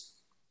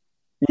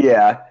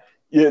 Yeah,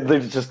 yeah,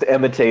 they've just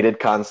imitated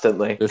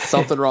constantly. There's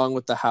something wrong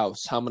with the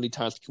house. How many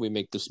times can we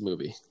make this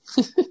movie?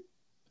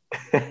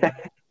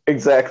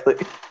 Exactly.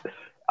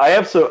 I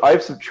have some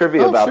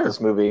trivia Oh, about sure. this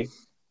movie,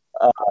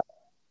 uh,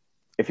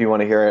 if you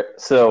want to hear it.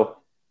 So,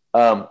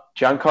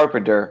 John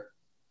Carpenter,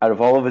 out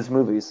of all of his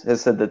movies,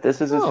 has said that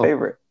this is his Oh,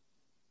 favorite.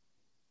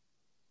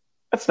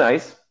 That's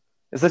nice.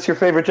 Is this your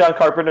favorite John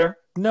Carpenter?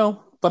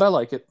 no, but I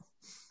like it.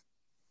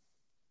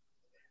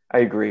 I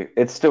agree.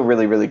 It's still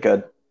really, really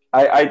good.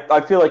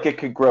 I feel like it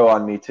could grow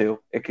on me too.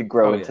 It could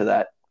grow Oh, yeah. into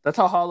that. That's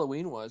how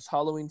Halloween was.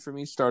 Halloween for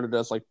me started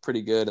as like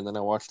pretty good, and then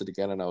I watched it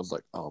again and I was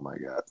like, oh my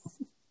God.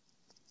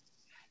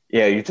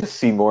 Yeah, you just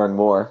see more and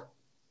more.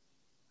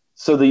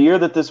 So the year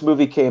that this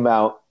movie came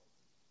out,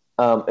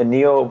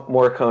 Ennio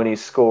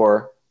Morricone's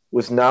score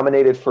was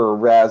nominated for a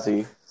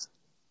Razzie,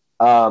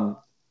 um,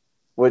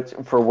 which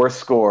for worst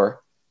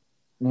score.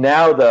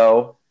 Now,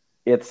 though,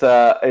 it's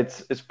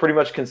pretty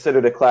much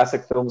considered a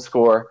classic film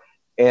score,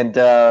 and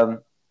Ennio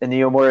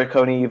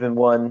Morricone even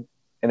won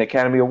an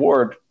Academy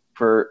Award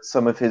for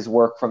some of his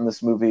work from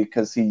this movie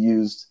because he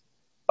used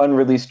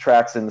unreleased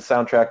tracks in the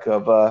soundtrack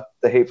of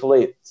The Hateful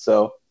Eight.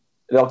 So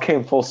it all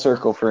came full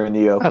circle for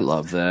Ennio. I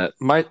love that.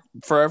 My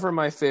favorite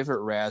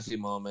Razzie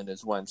moment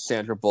is when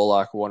Sandra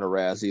Bullock won a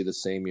Razzie the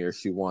same year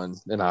she won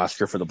an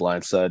Oscar for The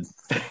Blind Side.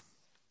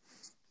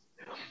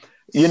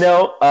 You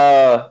know,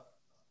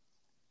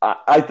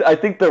 I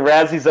think the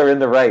Razzies are in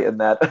the right in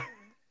that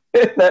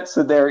in that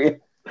scenario.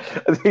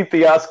 I think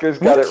the Oscars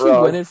What got did it she win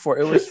wrong. it for?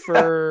 It was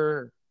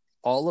for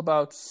All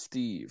About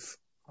Steve.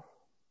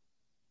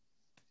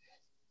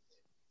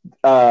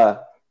 Uh,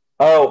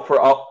 oh, for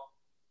all,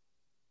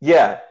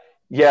 yeah,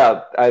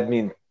 yeah. I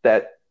mean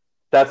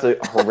that's a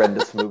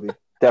horrendous movie.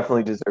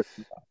 Definitely deserves.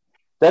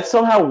 That's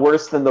somehow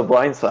worse than The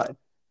Blind Side.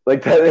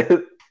 Like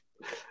that.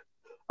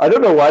 I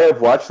don't know why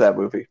I've watched that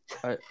movie.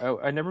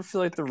 I never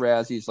feel like the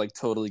Razzies like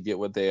totally get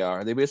what they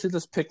are. They basically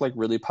just pick like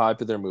really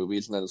popular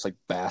movies and then it's like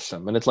bash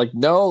them. And it's like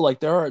no,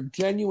 like there are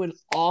genuine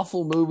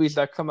awful movies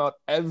that come out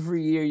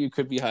every year you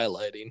could be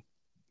highlighting.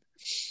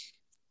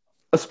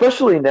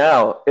 Especially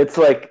now, it's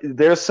like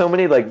there's so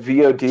many like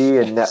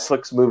VOD and Yes.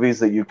 Netflix movies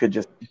that you could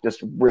just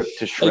rip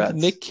to Like shreds.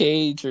 Nick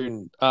Cage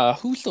or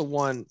who's the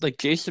one like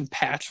Jason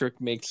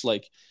Patrick makes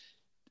like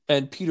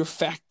and Peter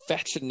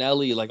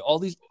Facinelli, like all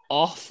these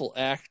awful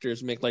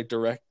actors make like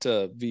direct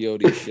to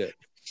VOD shit.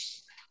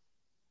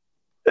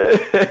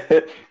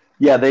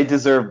 Yeah, they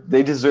deserve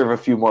a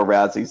few more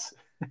Razzies.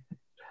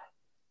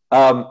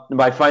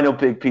 My final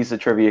big piece of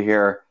trivia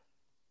here,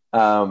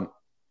 on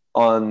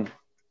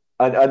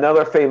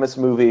another famous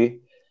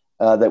movie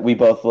that we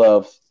both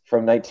love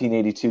from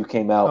 1982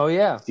 came Oh out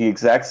yeah, the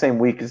exact same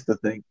week as The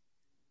Thing.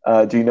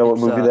 Do you know what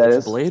movie that it's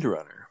is? Blade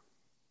Runner.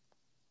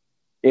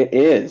 It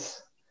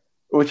is,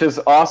 which is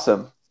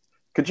awesome.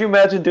 Could you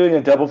imagine doing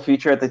a double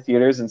feature at the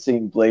theaters and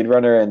seeing Blade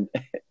Runner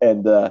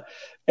and uh,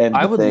 and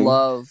I The would Thing?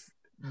 love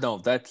no,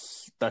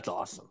 that's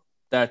awesome.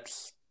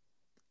 That's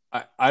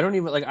I don't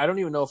even like I don't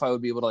even know if I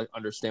would be able to like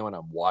understand what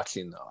I'm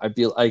watching though. I'd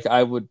be like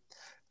I would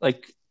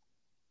like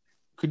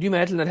could you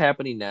imagine that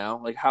happening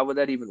now? Like how would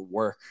that even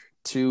work?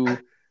 To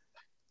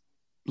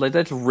like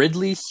that's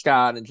Ridley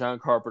Scott and John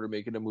Carpenter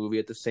making a movie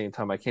at the same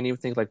time. I can't even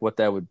think like what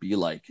that would be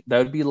like. That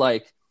would be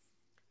like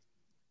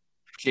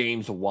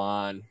James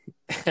Wan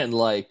and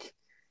like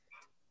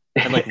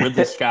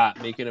Ridley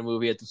Scott making a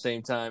movie at the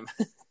same time.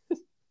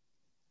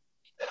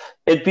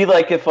 It'd be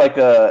like if like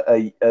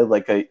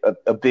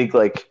a big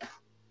like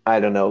I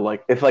don't know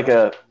like if like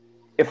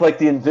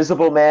the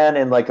Invisible Man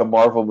and like a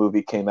Marvel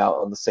movie came out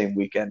on the same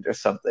weekend or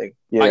something,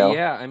 you know.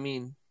 Yeah, I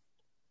mean,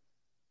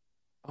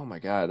 oh my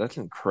god, that's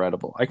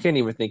incredible. I can't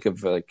even think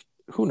of like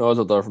who knows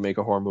if they'll ever make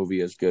a horror movie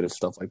as good as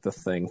stuff like The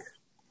Thing.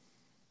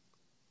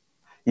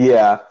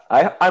 Yeah,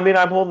 I mean,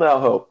 I'm holding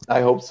out hope.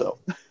 I hope so.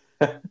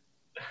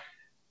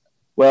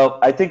 Well,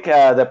 I think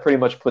that pretty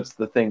much puts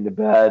the thing to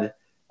bed.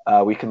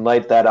 We can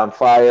light that on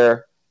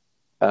fire,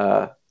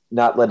 uh,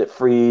 not let it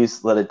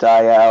freeze, let it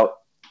die out.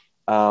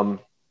 Um,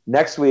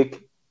 Next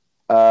week,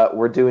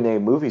 we're doing a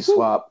movie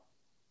swap.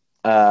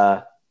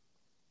 Uh,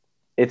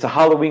 it's a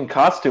Halloween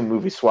costume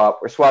movie swap.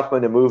 We're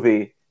swapping a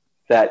movie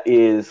that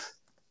is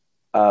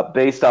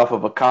based off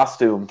of a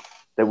costume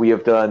that we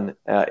have done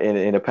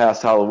in a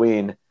past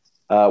Halloween.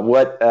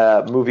 What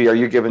movie are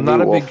you I'm giving me,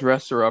 not a big Wolf?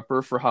 dresser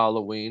upper for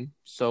Halloween,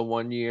 so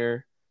one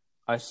year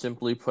I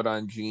simply put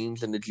on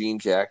jeans and a jean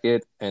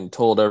jacket and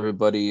told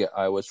everybody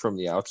I was from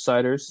The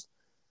Outsiders.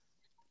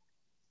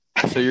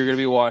 So you're going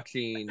to be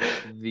watching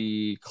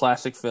the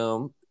classic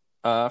film,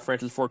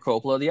 Francis Ford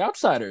Coppola, The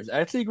Outsiders.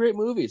 Actually, a great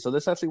movie. So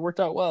this actually worked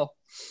out well.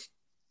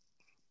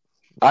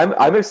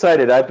 I'm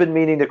excited. I've been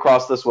meaning to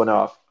cross this one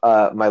off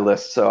my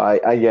list, so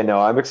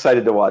I'm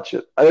excited to watch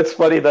it. It's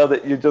funny though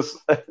that you just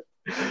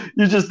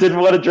you just didn't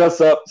want to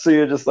dress up, so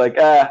you're just like,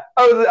 I'm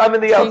in I the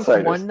think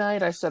Outsiders. one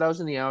night I said I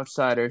was in The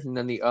Outsiders, and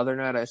then the other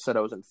night I said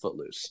I was in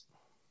Footloose.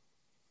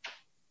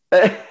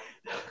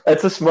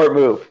 That's a smart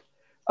move.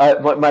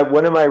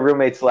 One of my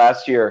roommates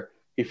last year,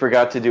 he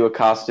forgot to do a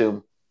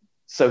costume,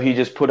 so he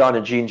just put on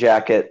a jean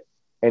jacket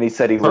and he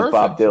said he was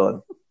Bob Perfect.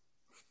 Dylan.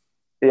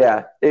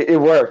 Yeah, it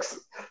works.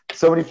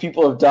 So many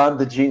people have donned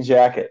the jean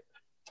jacket.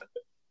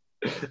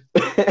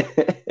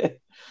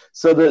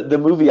 So the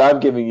movie I'm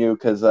giving you,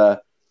 because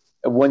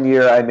one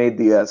year I made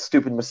the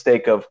stupid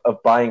mistake of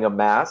buying a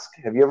mask.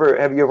 Have you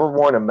ever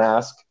worn a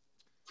mask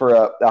for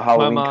a My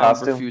Halloween mom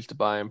costume? refused to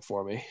buy him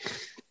for me.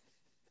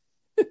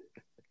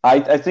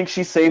 I think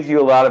she saved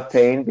you a lot of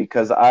pain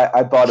because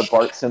I bought a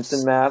Bart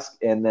Simpson mask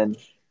and then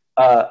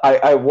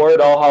I wore it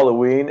all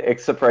Halloween,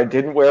 except for I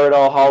didn't wear it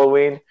all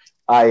Halloween.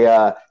 I,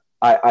 uh,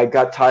 I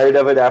got tired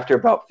of it after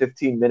about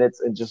 15 minutes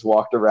and just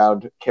walked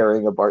around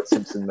carrying a Bart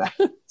Simpson mask.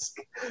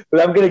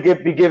 But I'm going to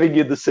be giving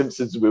you the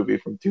Simpsons movie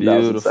from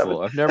 2007.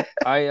 Beautiful. I've never.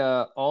 I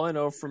all I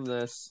know from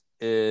this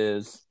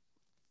is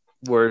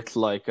where it's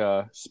like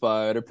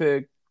Spider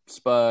Pig,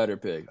 Spider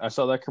Pig. I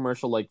saw that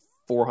commercial like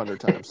 400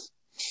 times.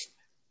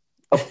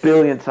 A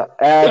billion times.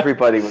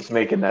 Everybody was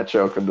making that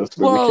joke when this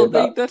movie Well, came they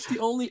out. that's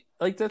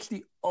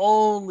the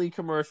only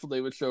commercial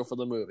they would show for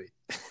the movie.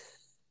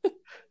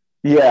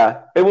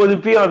 Yeah, it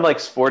would be on like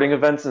sporting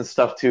events and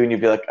stuff too, and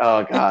you'd be like,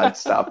 "Oh God,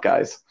 stop,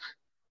 guys."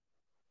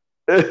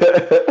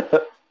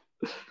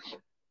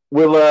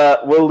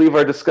 We'll leave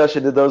our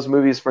discussion to those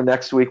movies for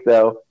next week,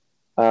 though.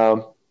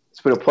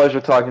 It's been a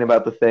pleasure talking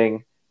about the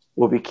thing.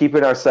 We'll be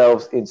keeping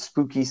ourselves in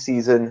spooky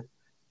season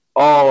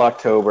all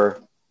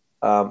October,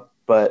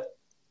 but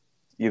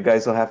you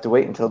guys will have to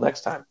wait until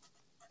next time.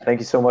 Thank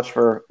you so much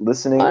for Hi,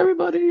 listening.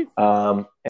 everybody. Um,